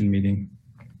commission meeting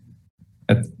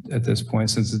at this point,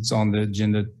 since it's on the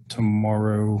agenda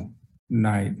tomorrow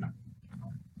night.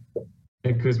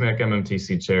 Hey, Kuzmiak,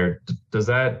 MMTC Chair. Is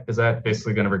that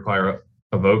basically going to require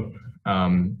a vote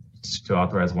to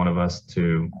authorize one of us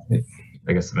to,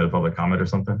 I guess, submit a public comment or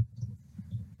something?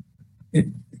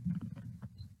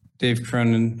 Dave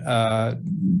Cronin,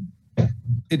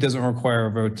 it doesn't require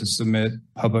a vote to submit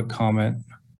public comment.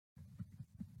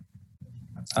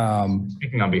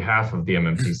 Speaking on behalf of the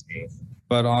MMTC.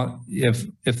 But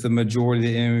if the majority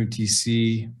of the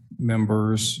MMTC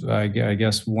members, I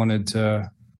guess, wanted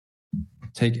to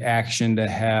take action to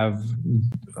have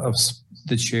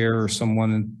the chair or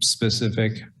someone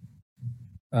specific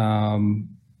put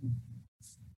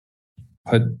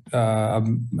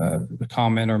a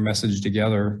comment or message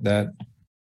together, that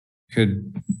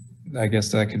could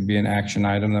be an action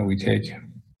item that we take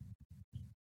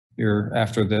here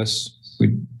after this.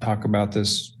 We talk about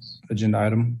this agenda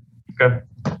item. Okay,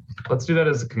 let's do that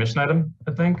as a commission item,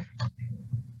 I think.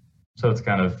 So it's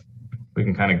we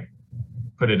can kind of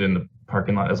put it in the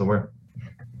parking lot, as it were.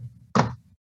 If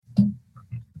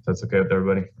that's okay with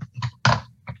everybody.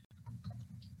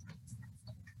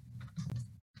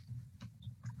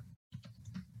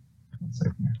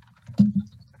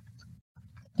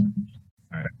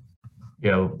 All right.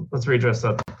 Yeah, let's readdress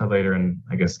that later and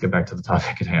I guess get back to the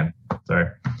topic at hand. Sorry.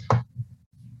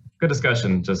 Good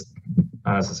discussion, just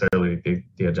not necessarily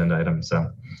the agenda item.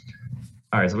 So,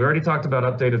 all right, so we already talked about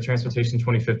updated Transportation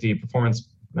 2050 performance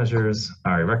measures.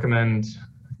 All right, recommend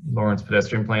Lawrence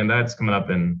pedestrian plan. That's coming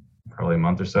up in probably a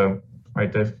month or so,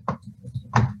 right, Dave?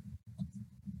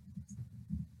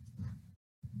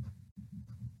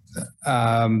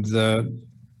 The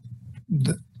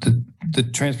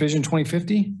Transportation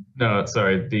 2050? No,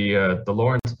 sorry, the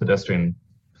Lawrence pedestrian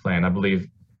plan. I believe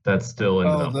that's still in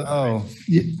development.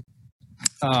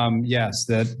 Yes,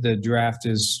 that the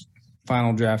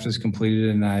final draft is completed,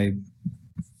 and I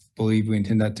believe we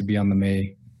intend that to be on the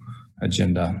May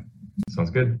agenda. Sounds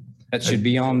good. That should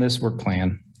be on this work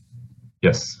plan.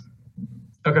 Yes.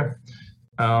 Okay.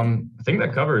 I think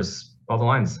that covers all the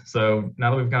lines. So now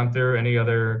that we've gone through, any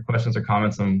other questions or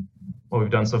comments on what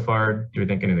we've done so far? Do we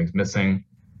think anything's missing?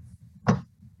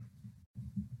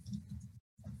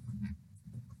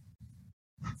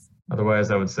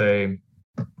 Otherwise, I would say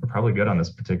we're probably good on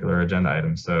this particular agenda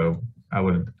item. So I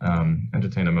would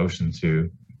entertain a motion to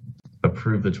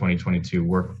approve the 2022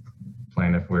 work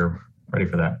plan if we're ready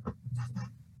for that.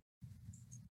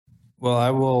 Well,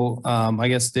 I will, I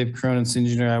guess Dave Cronin's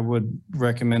engineer, I would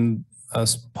recommend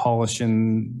us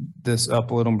polishing this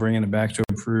up a little and bringing it back to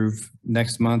approve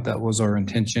next month. That was our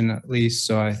intention, at least.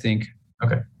 So I think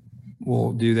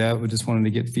we'll do that. We just wanted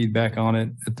to get feedback on it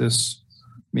at this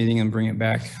meeting and bring it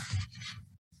back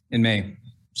in May.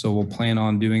 So we'll plan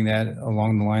on doing that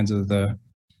along the lines of the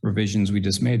revisions we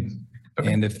just made.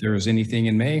 Okay. And if there's anything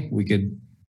in May, we could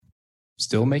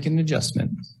still make an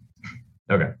adjustment.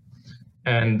 Okay.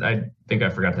 And I think I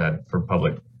forgot to add for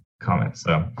public comment.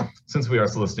 So since we are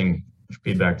soliciting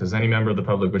feedback, does any member of the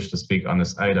public wish to speak on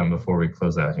this item before we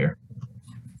close out here?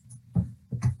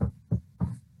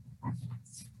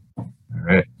 All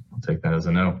right, I'll take that as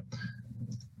a no.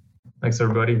 Thanks,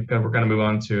 everybody. We're going to move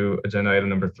on to agenda item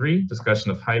number 3, discussion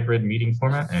of hybrid meeting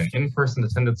format and in-person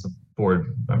attendance of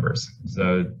board members.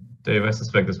 So, Dave, I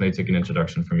suspect this may take an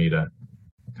introduction from you to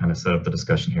kind of set up the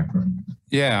discussion here.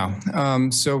 Yeah.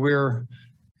 So we're,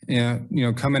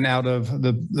 coming out of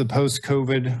the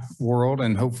post-COVID world,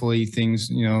 and hopefully things,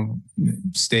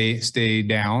 stay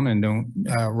down and don't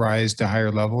rise to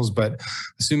higher levels. But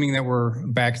assuming that we're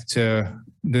back to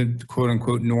the quote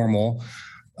unquote normal,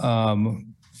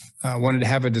 I wanted to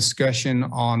have a discussion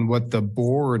on what the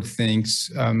board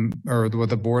thinks, or what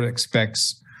the board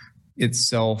expects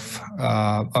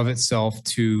of itself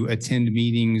to attend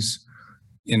meetings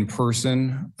in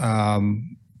person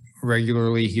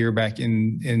regularly here back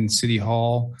in City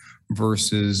Hall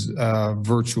versus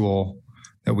virtual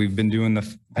that we've been doing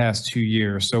the past 2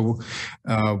 years. So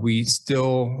we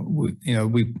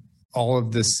all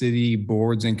of the city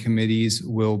boards and committees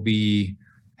will be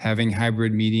having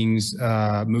hybrid meetings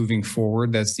moving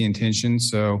forward. That's the intention.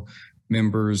 So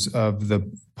members of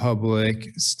the public,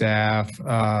 staff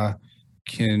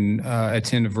can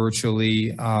attend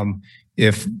virtually.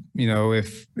 If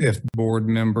board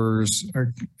members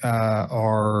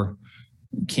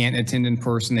can't attend in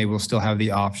person, they will still have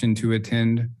the option to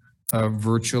attend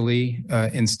virtually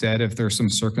instead if there's some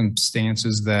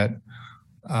circumstances that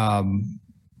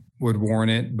would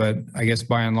warrant it. But I guess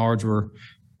by and large,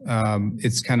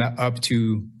 it's kind of up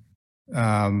to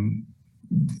the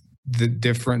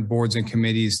different boards and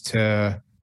committees to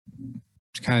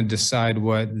kind of decide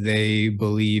what they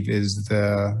believe is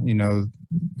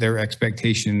their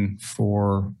expectation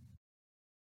for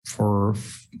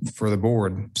the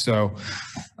board. So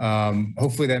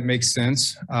hopefully that makes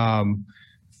sense. I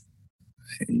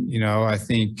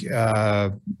think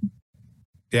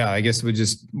I guess we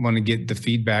just want to get the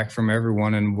feedback from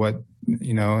everyone and what,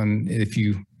 and if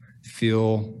you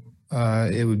feel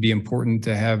it would be important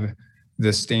to have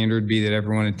the standard be that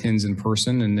everyone attends in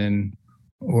person and then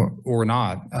or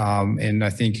not. And I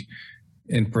think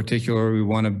in particular, we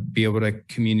want to be able to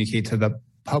communicate to the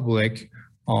public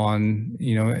on,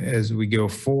 as we go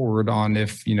forward on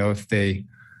if the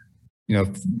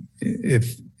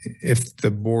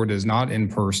board is not in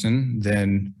person,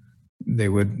 then they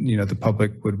would, the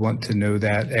public would want to know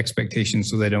that expectation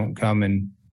so they don't come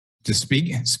and just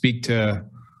speak to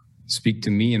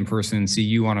me in person and see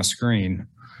you on a screen.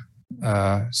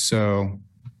 So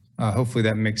hopefully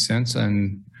that makes sense.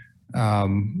 And,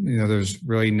 there's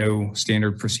really no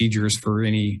standard procedures for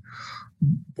any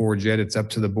boards yet. It's up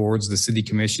to the boards. The city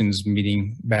commission's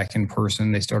meeting back in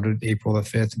person. They started April the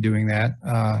 5th doing that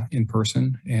in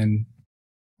person and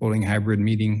holding hybrid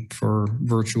meeting for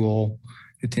virtual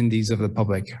attendees of the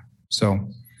public. So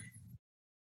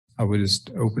I would just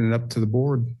open it up to the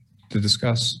board to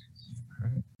discuss.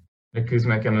 Nick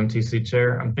Kuzmak, MMTC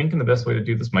Chair. I'm thinking the best way to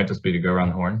do this might just be to go around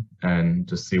the horn and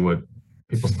just see what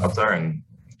people's thoughts are and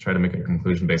try to make a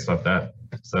conclusion based off that.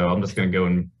 So I'm just going to go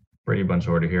in Brady Bunch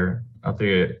order here.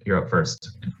 Althea, you're up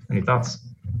first. Any thoughts?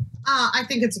 I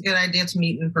think it's a good idea to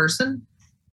meet in person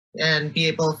and be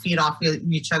able to feed off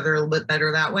each other a little bit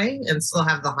better that way and still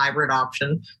have the hybrid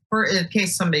option for in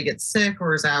case somebody gets sick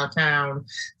or is out of town.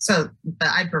 But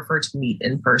I'd prefer to meet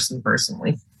in person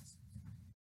personally.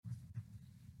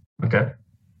 Okay.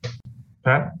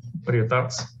 Pat, what are your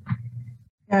thoughts?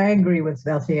 I agree with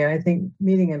Althea. I think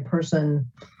meeting in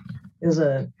person is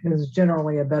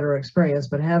generally a better experience,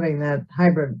 but having that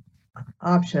hybrid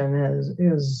option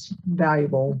is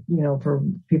valuable, for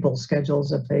people's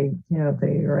schedules if they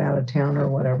are out of town or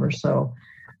whatever. So,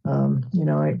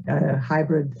 a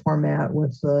hybrid format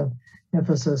with the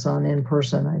emphasis on in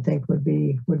person, I think would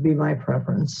be my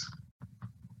preference.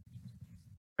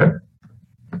 Okay.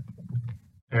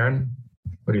 Aaron,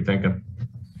 what are you thinking?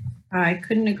 I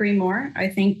couldn't agree more. I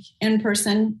think in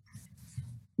person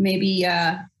maybe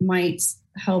might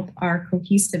help our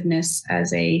cohesiveness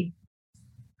as a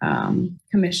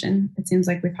commission. It seems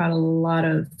like we've had a lot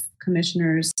of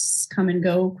commissioners come and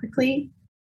go quickly,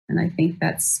 and I think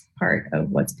that's part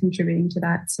of what's contributing to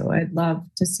that. So I'd love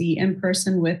to see in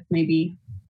person with maybe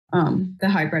the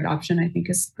hybrid option. I think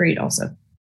is great also.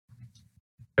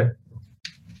 Okay.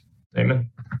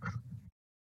 Damon?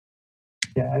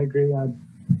 Yeah, I agree. I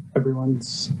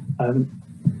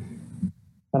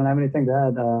don't have anything to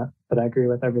add, but I agree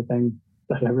with everything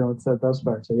that everyone said thus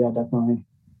far. So yeah, definitely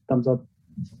thumbs up.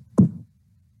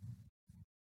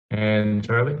 And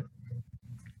Charlie?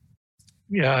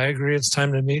 Yeah, I agree. It's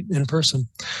time to meet in person.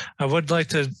 I would like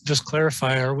to just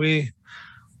clarify, are we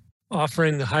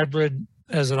offering the hybrid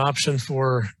as an option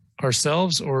for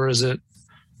ourselves, or is it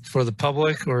for the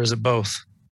public, or is it both?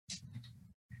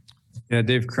 Yeah,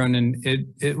 Dave Cronin,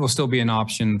 it will still be an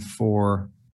option for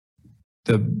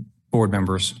the board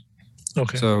members.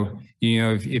 Okay. So,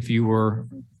 if you were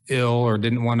ill or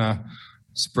didn't want to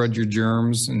spread your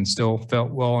germs and still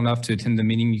felt well enough to attend the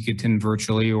meeting, you could attend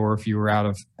virtually, or if you were out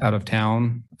of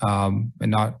town and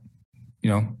not,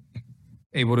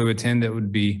 able to attend,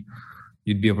 you'd be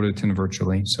able to attend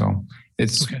virtually. So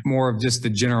it's more of just the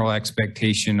general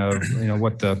expectation of,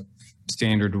 what the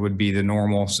standard would be, the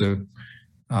normal. So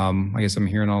I guess I'm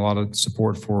hearing a lot of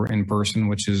support for in person,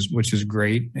 which is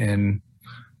great. And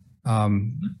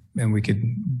we could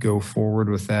go forward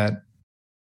with that.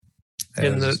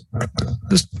 And this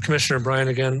Commissioner Bryan,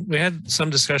 again, we had some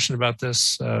discussion about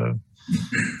this. I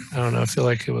don't know. I feel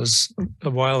like it was a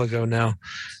while ago now.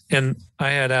 And I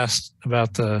had asked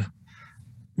about the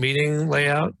meeting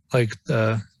layout, like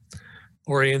the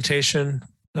orientation.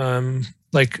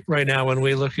 Like right now, when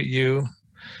we look at you,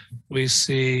 we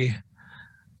see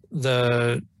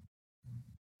the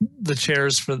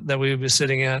chairs that we would be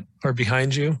sitting at are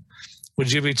behind you.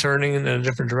 Would you be turning in a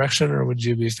different direction, or would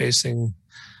you be facing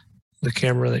the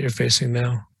camera that you're facing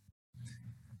now?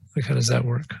 Like, how does that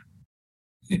work?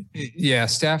 Yeah,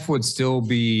 staff would still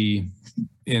be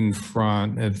in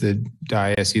front of the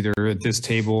dais, either at this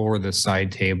table or the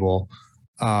side table.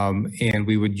 And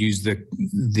we would use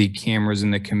the cameras in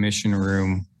the commission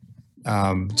room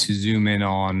to zoom in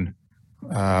on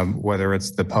whether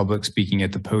it's the public speaking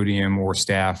at the podium or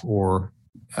staff or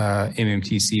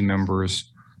MMTC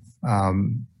members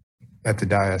at the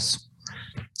dais.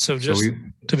 So just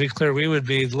to be clear, we would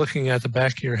be looking at the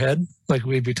back of your head, like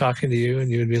we'd be talking to you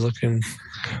and you would be looking.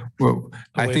 Well,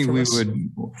 I think we us. would,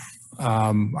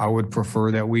 I would prefer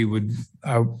that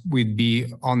we'd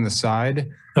be on the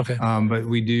side. Okay. But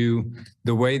we do,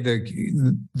 the way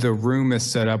the room is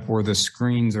set up where the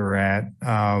screens are at,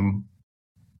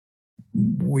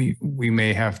 we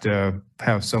may have to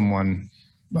have someone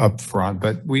up front,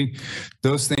 but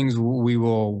those things we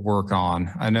will work on.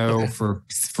 I know for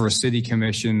city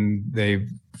commission,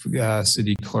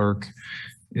 city clerk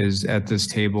is at this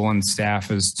table and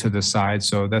staff is to the side.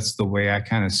 So that's the way I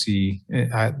kind of see it.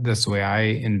 That's the way I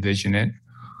envision it.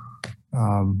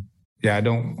 Yeah, I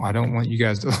don't want you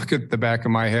guys to look at the back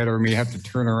of my head or me have to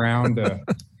turn around to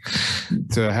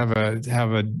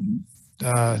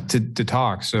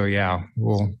talk. So yeah,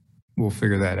 we'll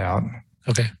figure that out.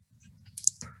 Okay.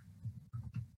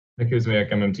 Nick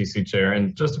Kuzmiak, MMTC chair.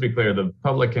 And just to be clear, the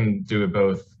public can do it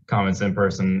both comments in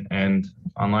person and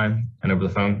online and over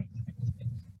the phone?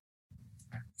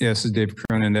 Yes, this is Dave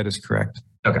Cronin. That is correct.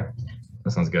 Okay,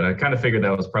 that sounds good. I kind of figured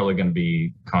that was probably going to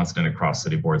be constant across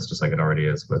city boards, just like it already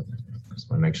is, but I just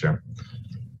want to make sure.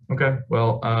 Okay,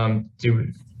 well, I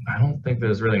don't think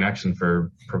there's really an action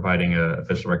for providing an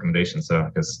official recommendation, so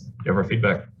I guess you have our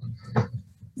feedback.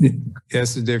 Yes,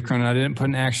 this is Dave Cronin. I didn't put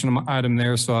an action item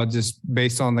there, so I'll just,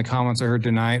 based on the comments I heard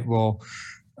tonight, we'll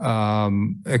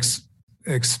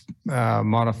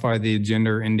modify the agenda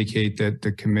or indicate that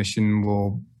the commission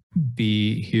will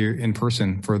be here in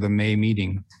person for the May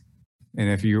meeting. And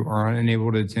if you are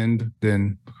unable to attend,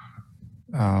 then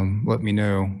let me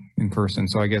know in person.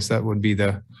 So I guess that would be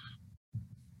the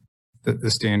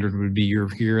standard would be you're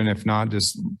here, and if not,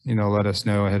 just let us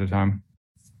know ahead of time.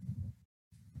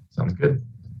 Sounds good.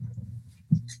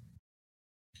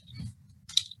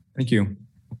 Thank you.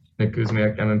 Nick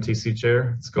Kuzmiak, MMTC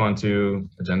chair. Let's go on to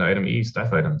agenda item E,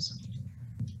 staff items.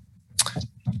 I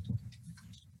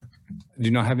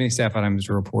do not have any staff items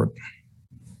to report.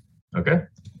 Okay.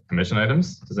 Commission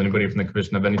items. Does anybody from the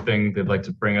commission have anything they'd like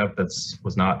to bring up that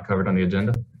was not covered on the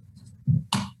agenda?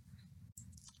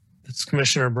 It's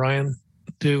Commissioner Bryan.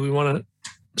 Do we want to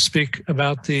speak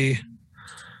about the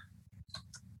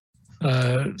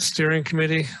steering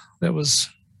committee that was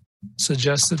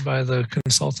suggested by the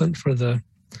consultant for the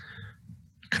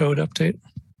code update?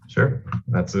 Sure.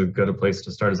 That's as good a place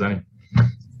to start as any.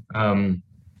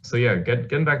 So yeah,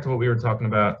 getting back to what we were talking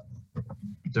about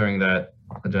during that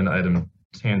agenda item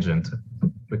tangent,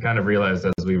 we kind of realized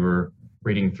as we were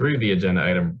reading through the agenda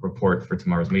item report for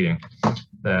tomorrow's meeting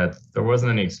that there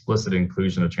wasn't any explicit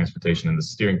inclusion of transportation in the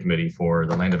steering committee for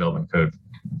the land development code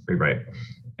rewrite.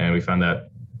 And we found that,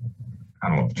 I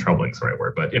don't know if troubling is the right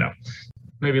word, but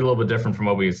maybe a little bit different from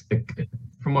what we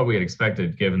had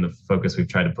expected, given the focus we've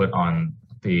tried to put on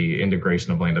the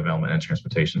integration of land development and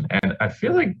transportation. And I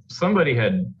feel like somebody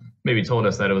had maybe told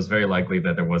us that it was very likely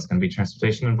that there was going to be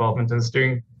transportation involvement in the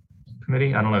steering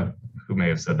committee. I don't know who may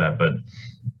have said that, but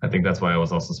I think that's why I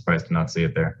was also surprised to not see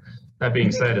it there. That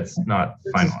being said, it's not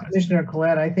finalized. Commissioner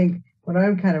Collette, I think what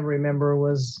I kind of remember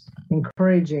was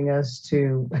encouraging us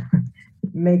to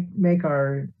make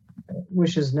our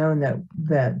wishes known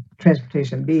that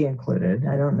transportation be included.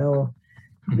 I don't know,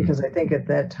 because I think at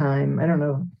that time, I don't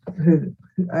know who,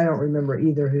 I don't remember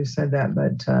either who said that,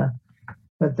 but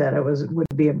that it would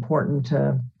be important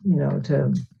to,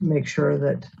 to make sure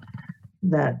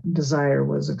that desire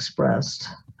was expressed.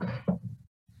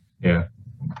 Yeah,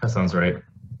 that sounds right.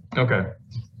 Okay.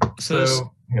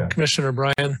 So yeah. Commissioner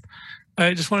Bryan,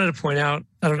 I just wanted to point out,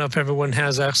 I don't know if everyone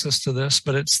has access to this,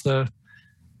 but it's the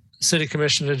City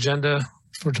Commission agenda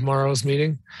for tomorrow's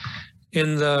meeting.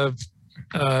 In the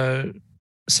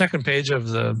second page of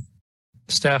the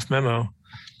staff memo,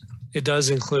 it does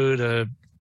include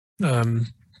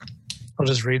I'll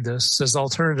just read this. It says,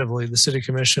 alternatively, the City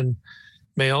Commission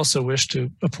may also wish to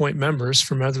appoint members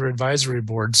from other advisory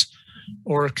boards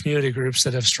or community groups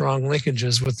that have strong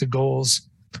linkages with the goals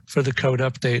for the code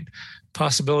update.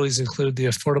 Possibilities include the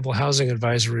Affordable Housing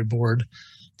Advisory Board,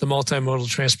 the Multimodal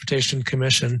Transportation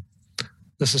Commission,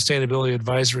 the Sustainability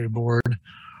Advisory Board,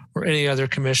 or any other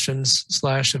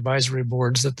commissions/advisory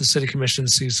boards that the City Commission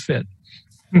sees fit.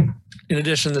 In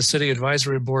addition, the city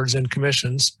advisory boards and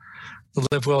commissions,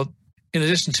 in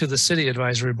addition to the city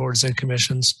advisory boards and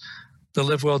commissions, the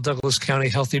Live Well Douglas County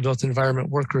Healthy Built Environment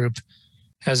Work Group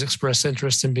has expressed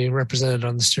interest in being represented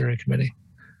on the steering committee.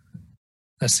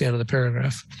 That's the end of the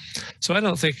paragraph. So I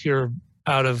don't think you're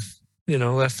out of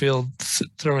left field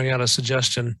throwing out a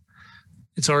suggestion.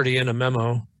 It's already in a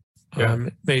memo. Yeah.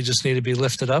 It may just need to be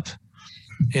lifted up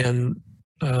and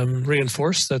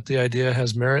reinforce that the idea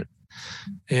has merit.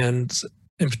 And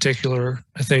in particular,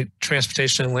 I think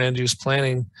transportation and land use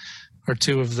planning are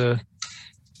two of the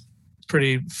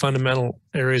pretty fundamental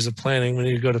areas of planning when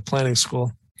you go to planning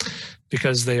school,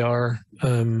 because they are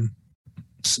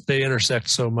they intersect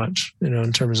so much,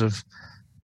 in terms of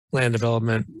land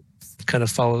development, kind of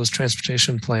follows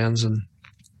transportation plans. And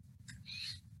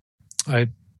I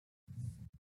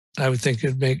would think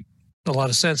it'd make a lot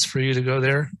of sense for you to go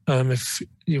there. If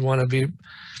you want to be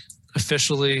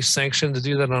officially sanctioned to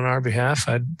do that on our behalf,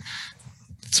 I'd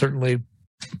certainly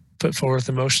put forth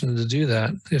a motion to do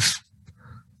that if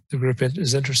the group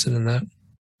is interested in that.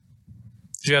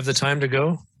 Do you have the time to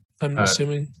go? I'm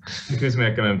assuming.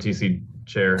 Kuzmiak, MMTC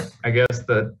chair. I guess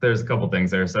that there's a couple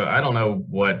things there. So I don't know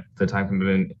what the time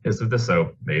commitment is with this.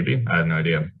 So maybe, I have no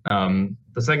idea.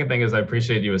 The second thing is I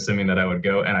appreciate you assuming that I would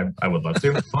go, and I would love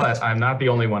to, but I'm not the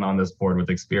only one on this board with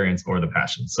experience or the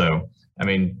passion. So, I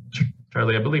mean,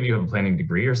 Charlie, I believe you have a planning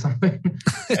degree or something.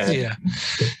 Yeah.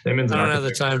 I don't have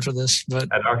the time for this, but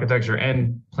at architecture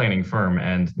and planning firm,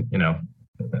 and I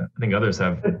think others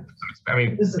have. I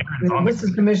mean, this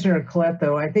is Commissioner Collette,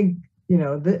 though. I think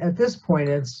at this point,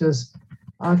 it's just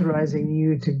authorizing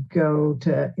you to go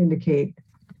to indicate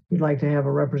you'd like to have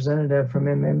a representative from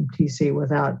MMTC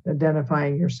without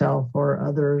identifying yourself or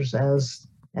others as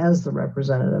the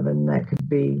representative, and that could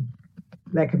be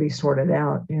sorted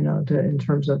out, in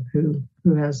terms of who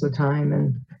has the time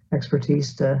and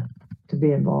expertise to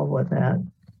be involved with that.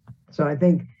 So I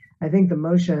think the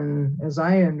motion, as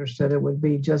I understood it, would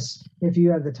be just if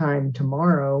you have the time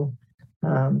tomorrow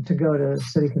to go to a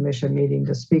city commission meeting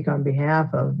to speak on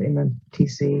behalf of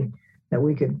MMTC, that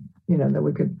we could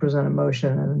present a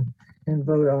motion and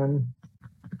vote on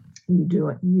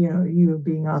you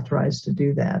being authorized to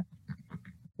do that.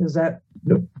 Is that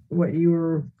what you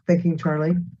were thinking,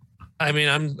 Charlie? I mean,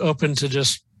 I'm open to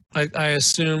just, I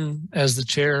assume as the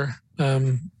chair,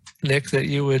 Nick, that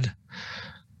you would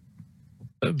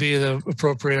be the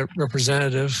appropriate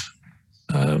representative.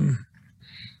 And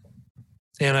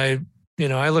I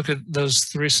look at those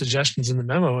three suggestions in the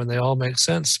memo and they all make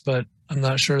sense, but I'm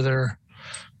not sure they're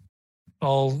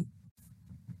all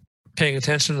paying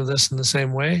attention to this in the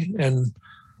same way and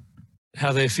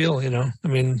how they feel, I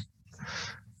mean,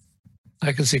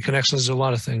 I can see connections to a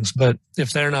lot of things, but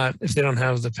if they don't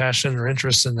have the passion or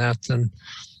interest in that, then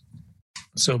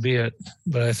so be it.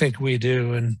 But I think we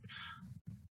do. And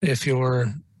if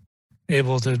you're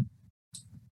able to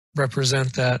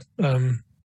represent that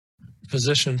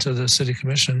position to the city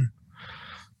commission,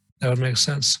 that would make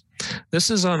sense.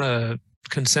 This is on a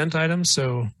consent item,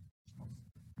 so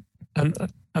I'm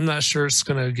not sure it's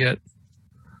going to get,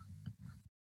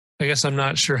 I guess I'm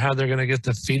not sure how they're going to get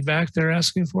the feedback they're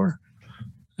asking for.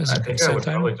 I think I would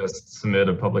probably just submit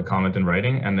a public comment in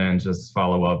writing and then just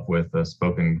follow up with a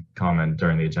spoken comment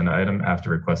during the agenda item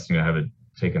after requesting to have it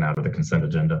taken out of the consent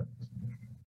agenda.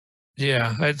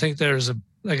 Yeah, I think there's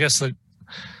I guess it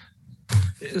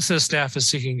says staff is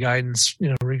seeking guidance,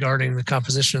 regarding the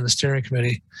composition of the steering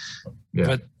committee.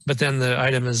 Yeah. But then the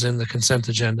item is in the consent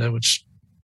agenda, which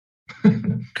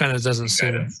kind of doesn't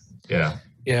seem, Yeah.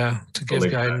 to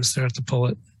give guidance there to pull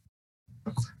it.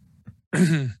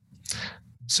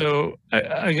 So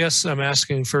I guess I'm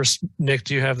asking first, Nick,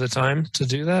 do you have the time to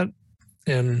do that?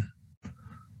 And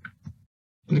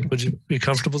would you be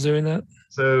comfortable doing that?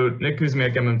 So Nick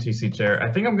Kuzmiak, MMTC chair.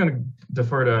 I think I'm going to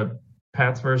defer to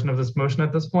Pat's version of this motion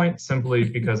at this point, simply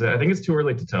because I think it's too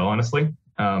early to tell, honestly.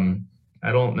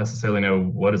 I don't necessarily know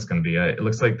what it's going to be. It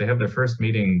looks like they have their first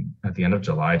meeting at the end of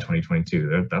July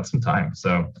 2022. That's some time.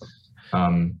 So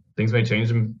things may change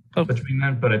in between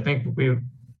then, but I think we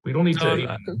don't need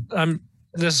to.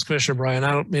 This is Commissioner Bryan.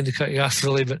 I don't mean to cut you off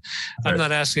really, but I'm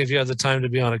not asking if you have the time to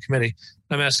be on a committee.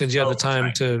 I'm asking, do you have the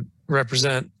time to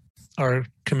represent our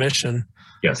commission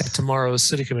at tomorrow's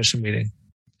city commission meeting?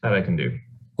 That I can do.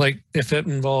 Like if it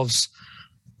involves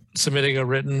submitting a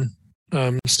written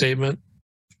statement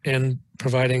and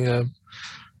providing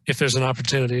if there's an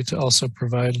opportunity to also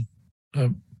provide a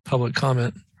public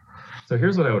comment. So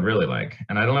here's what I would really like,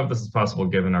 and I don't know if this is possible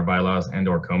given our bylaws and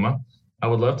or COMA. I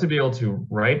would love to be able to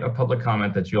write a public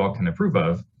comment that you all can approve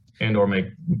of and or make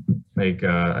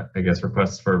I guess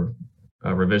requests for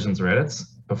revisions or edits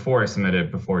before I submit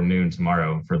it before noon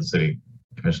tomorrow for the city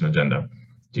commission agenda.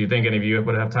 Do you think any of you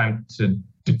would have time to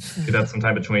do that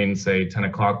sometime between, say, 10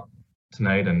 o'clock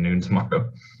tonight and noon tomorrow?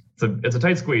 It's a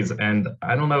tight squeeze, and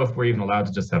I don't know if we're even allowed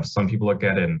to just have some people look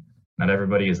at it and not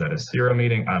everybody. Is that a zero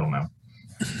meeting? I don't know.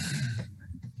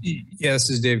 Yeah,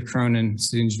 this is Dave Cronin,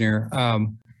 city engineer.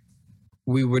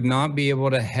 We would not be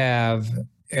able to have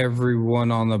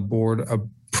everyone on the board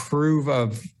approve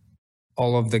of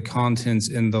all of the contents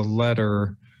in the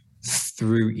letter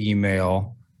through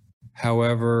email.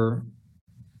 However,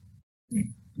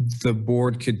 the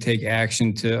board could take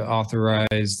action to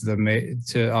authorize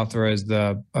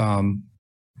the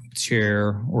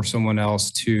chair or someone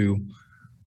else to,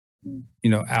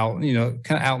 kind of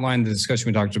outline the discussion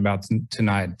we talked about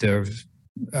tonight. To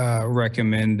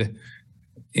recommend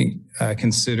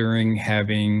considering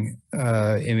having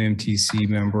MMTC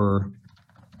member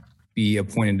be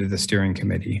appointed to the steering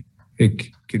committee. It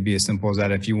could be as simple as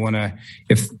that. If you want to,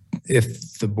 if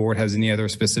the board has any other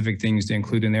specific things to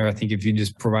include in there, I think if you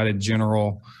just provided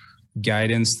general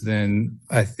guidance, then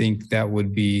I think that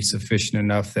would be sufficient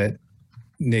enough that,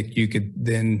 Nick, you could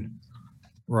then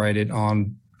write it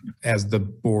on as the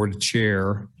board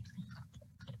chair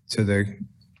to the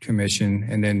commission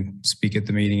and then speak at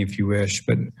the meeting if you wish.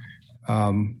 But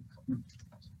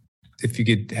if you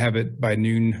could have it by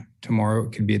noon tomorrow,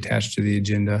 it could be attached to the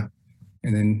agenda.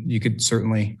 And then you could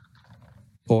certainly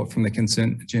pull it from the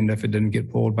consent agenda if it didn't get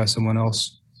pulled by someone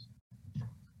else.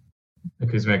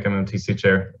 Kuzmiak, MMTC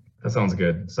chair. That sounds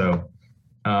good. So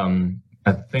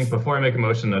I think before I make a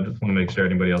motion, I just want to make sure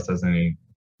anybody else has any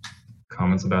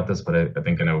comments about this, but I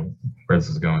think I know where this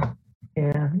is going.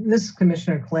 Yeah, this is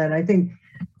Commissioner Klett. I think,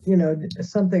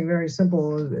 something very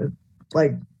simple,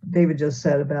 like David just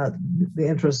said about the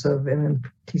interests of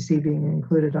MMTC being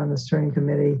included on the steering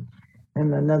committee,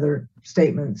 and another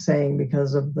statement saying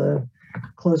because of the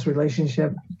close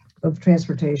relationship of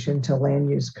transportation to land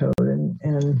use code,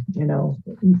 and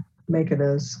make it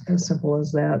as simple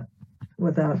as that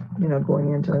without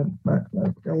going into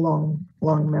a long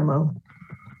memo.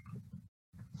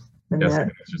 And yes,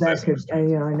 that could, I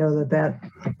know that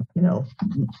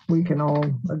we can all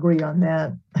agree on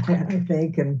that, I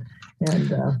think, and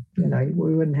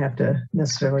we wouldn't have to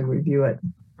necessarily review it.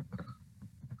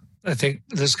 I think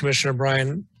this Commissioner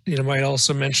Bryan, might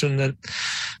also mention that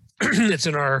it's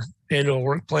in our annual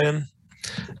work plan,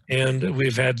 and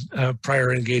we've had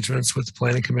prior engagements with the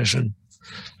Planning Commission.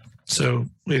 So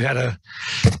we've had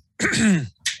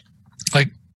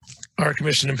our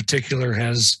commission in particular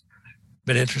has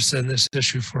been interested in this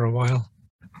issue for a while.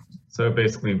 So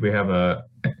basically, we have a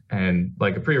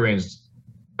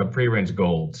prearranged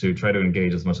goal to try to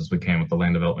engage as much as we can with the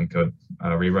land development code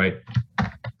rewrite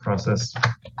process.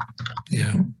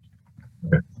 Yeah.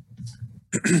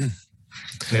 Okay.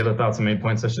 Any other thoughts and main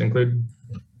points I should include?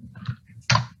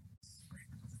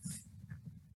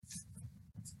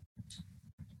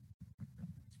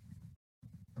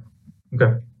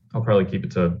 Okay, I'll probably keep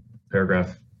it to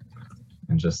paragraph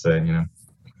and just say,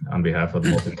 on behalf of the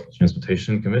Multimodal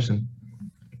Transportation Commission,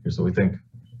 here's what we think.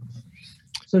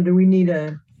 So do we need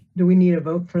a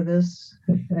vote for this?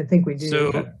 I think we do.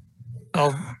 So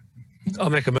I'll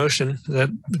make a motion that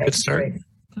we could start. Great.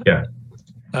 Yeah.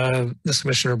 This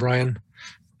Commissioner Bryan,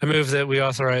 I move that we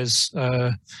authorize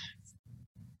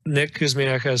Nick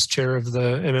Kuzmiak as chair of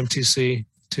the MMTC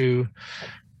to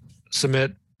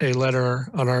submit a letter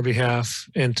on our behalf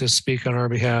and to speak on our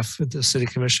behalf at the City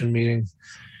Commission meeting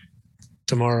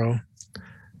tomorrow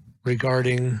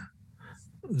regarding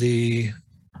the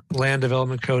Land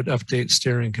Development Code Update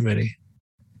Steering Committee,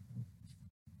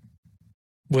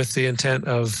 with the intent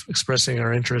of expressing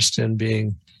our interest in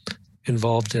being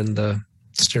involved in the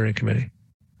steering committee.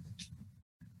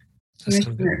 Does that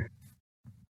sound good?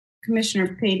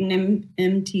 Commissioner Payton,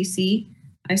 MTC.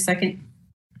 I second.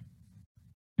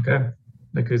 Okay.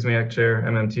 Nick Kuzmiak, Chair,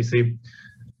 MMTC.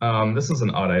 This is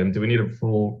an odd item. Do we need a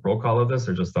full roll call of this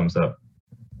or just thumbs up?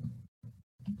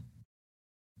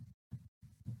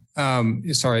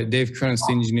 Sorry, Dave Cronus,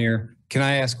 the engineer. Can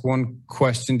I ask one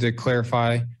question to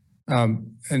clarify?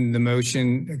 In the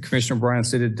motion, Commissioner Bryan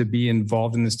stated to be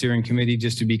involved in the steering committee.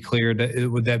 Just to be clear,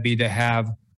 would that be to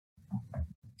have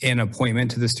an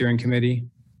appointment to the steering committee?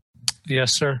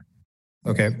 Yes, sir.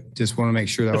 Okay, just want to make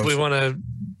sure that If we want to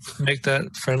make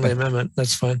that friendly amendment,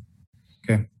 that's fine.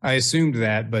 Okay, I assumed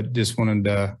that, but just wanted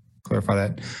to clarify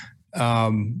that.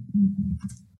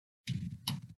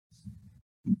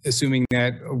 Assuming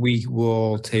that we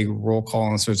will take roll call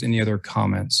unless there's any other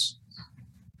comments.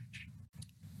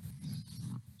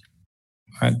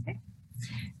 All right.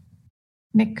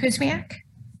 Nick Kuzmiak,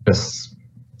 Yes.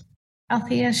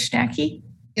 Althea Schnacky,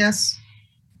 Yes.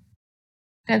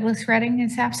 Douglas Redding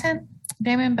is absent,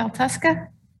 Damon Beltuska,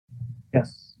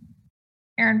 Yes.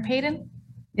 Aaron Payton,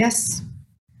 Yes.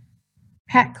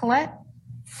 Pat Collette,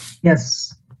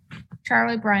 Yes.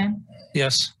 Charlie Bryan.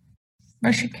 Yes.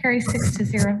 Motion carries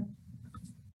 6-0.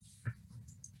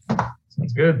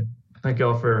 Sounds good. Thank you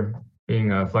all for being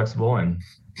flexible and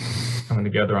coming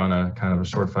together on a kind of a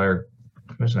short fire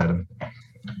commission item.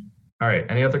 All right,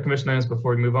 any other commission items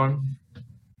before we move on?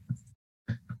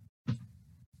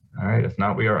 All right, if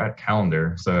not, we are at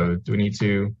calendar. So do we need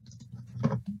to,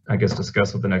 I guess,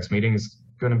 discuss what the next meeting is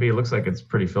going to be? It looks like it's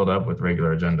pretty filled up with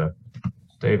regular agenda.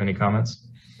 Dave, any comments?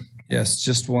 Yes,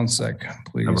 just one sec,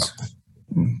 please.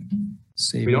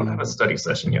 We don't have a study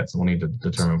session yet, so we'll need to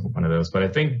determine one of those. But I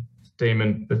think,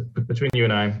 Damon, between you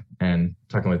and I and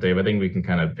talking with Dave, I think we can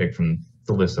kind of pick from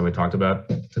the list that we talked about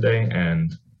today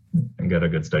and get a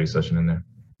good study session in there.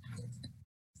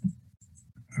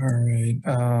 All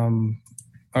right.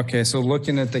 Okay, so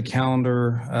looking at the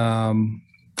calendar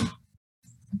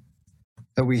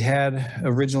that we had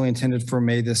originally intended for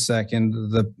May the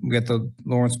 2nd, we got the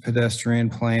Lawrence pedestrian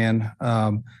plan,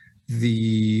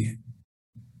 the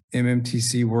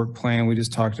MMTC work plan, we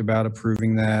just talked about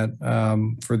approving that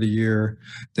for the year.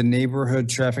 The neighborhood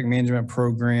traffic management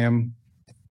program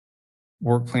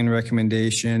work plan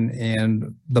recommendation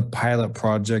and the pilot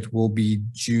project will be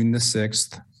June the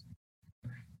 6th.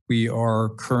 We are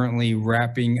currently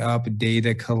wrapping up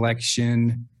data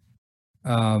collection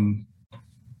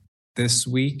this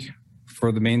week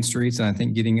for the main streets, and I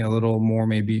think getting a little more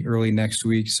maybe early next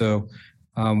week. So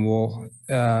we'll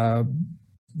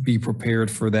be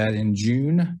prepared for that in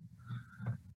June.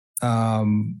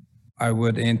 I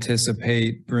would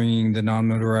anticipate bringing the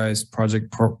non-motorized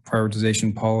project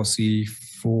prioritization policy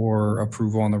for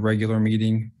approval on the regular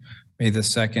meeting, May the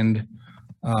 2nd.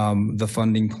 The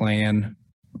funding plan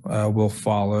will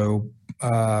follow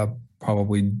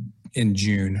probably in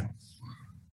June.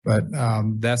 But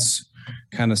that's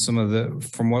kind of some of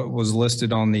from what was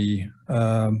listed on the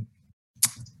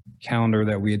calendar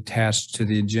that we attached to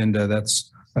the agenda. That's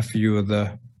a few of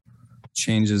the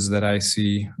changes that I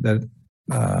see that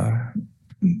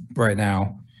right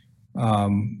now.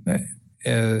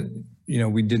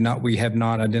 We have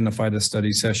not identified a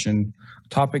study session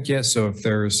topic yet. So if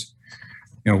there's,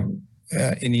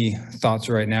 any thoughts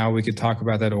right now, we could talk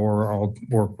about that, or I'll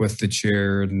work with the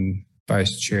chair and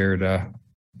vice chair to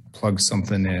plug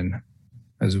something in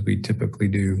as we typically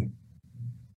do.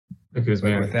 Because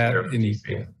with that,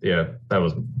 yeah, that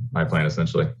was my plan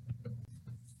essentially.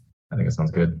 I think it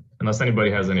sounds good. Unless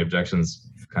anybody has any objections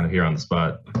kind of here on the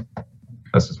spot.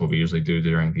 That's just what we usually do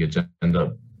during the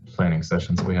agenda planning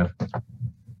sessions that we have.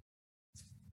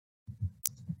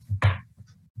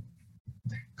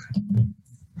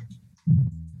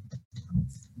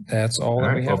 That's all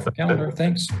that we have for calendar.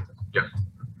 Thanks. Yeah.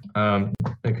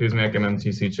 Nick Kuzmiak,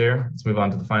 MMTC Chair. Let's move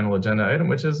on to the final agenda item,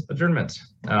 which is adjournment.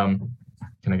 Can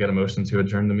I get a motion to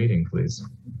adjourn the meeting, please?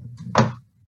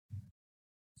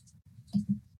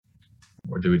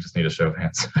 Or do we just need a show of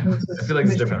hands? I feel like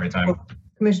it's different every time.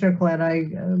 Commissioner Collette, I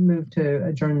move to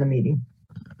adjourn the meeting.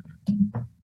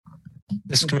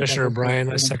 This is Commissioner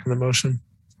Bryan. I second the motion.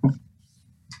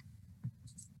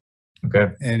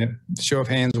 Okay. And show of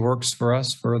hands works for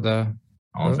us for the.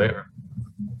 All in favor?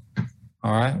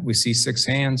 All right. We see 6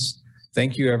 hands.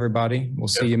 Thank you, everybody. We'll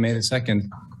see you May the 2nd.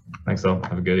 Thanks all.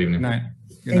 Have a good evening. Good night.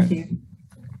 Good Thank night. you.